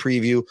agency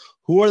preview.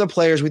 Who are the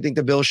players we think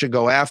the Bills should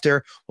go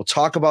after? We'll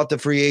talk about the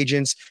free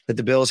agents that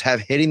the Bills have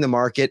hitting the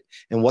market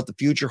and what the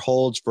future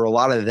holds for a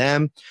lot of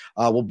them.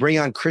 We'll bring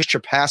on Chris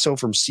Trapasso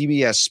from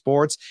CBS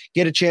Sports,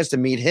 get a chance to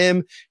meet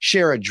him,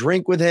 share a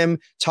drink with him,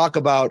 talk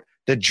about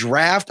the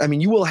draft. I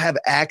mean, you will have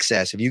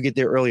access if you get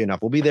there early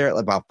enough. We'll be there at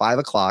about 5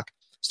 o'clock.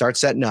 Start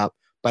setting up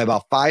by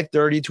about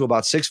 5:30 to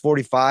about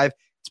 6:45.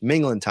 It's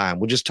mingling time.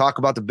 We'll just talk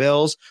about the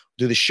Bills,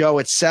 do the show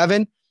at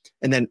 7.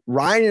 And then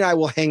Ryan and I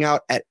will hang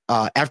out at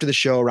after the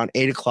show around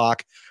 8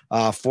 o'clock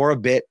for a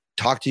bit,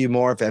 talk to you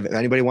more. If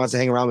anybody wants to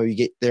hang around, maybe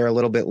get there a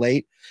little bit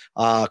late.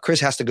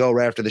 Chris has to go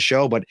right after the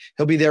show, but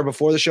he'll be there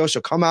before the show.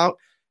 So come out,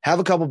 have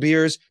a couple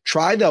beers,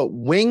 try the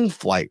wing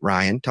flight,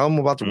 Ryan. Tell them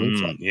about the wing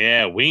flight.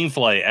 Yeah, wing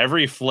flight.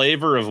 Every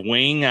flavor of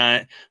wing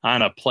on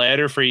a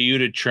platter for you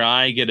to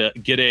try. Get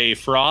a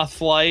froth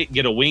flight,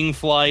 get a wing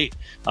flight,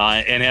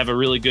 and have a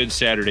really good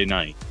Saturday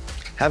night.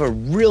 Have a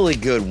really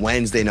good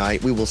Wednesday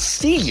night. We will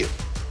see you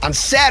on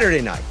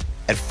Saturday night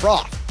at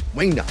Froth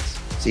Wing Nuts.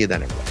 See you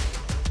then, everybody.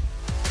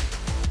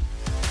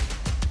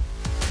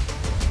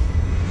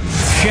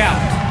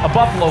 Shout, a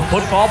Buffalo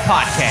football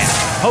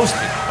podcast,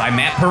 hosted by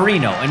Matt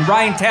Perino and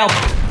Ryan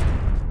Talbot.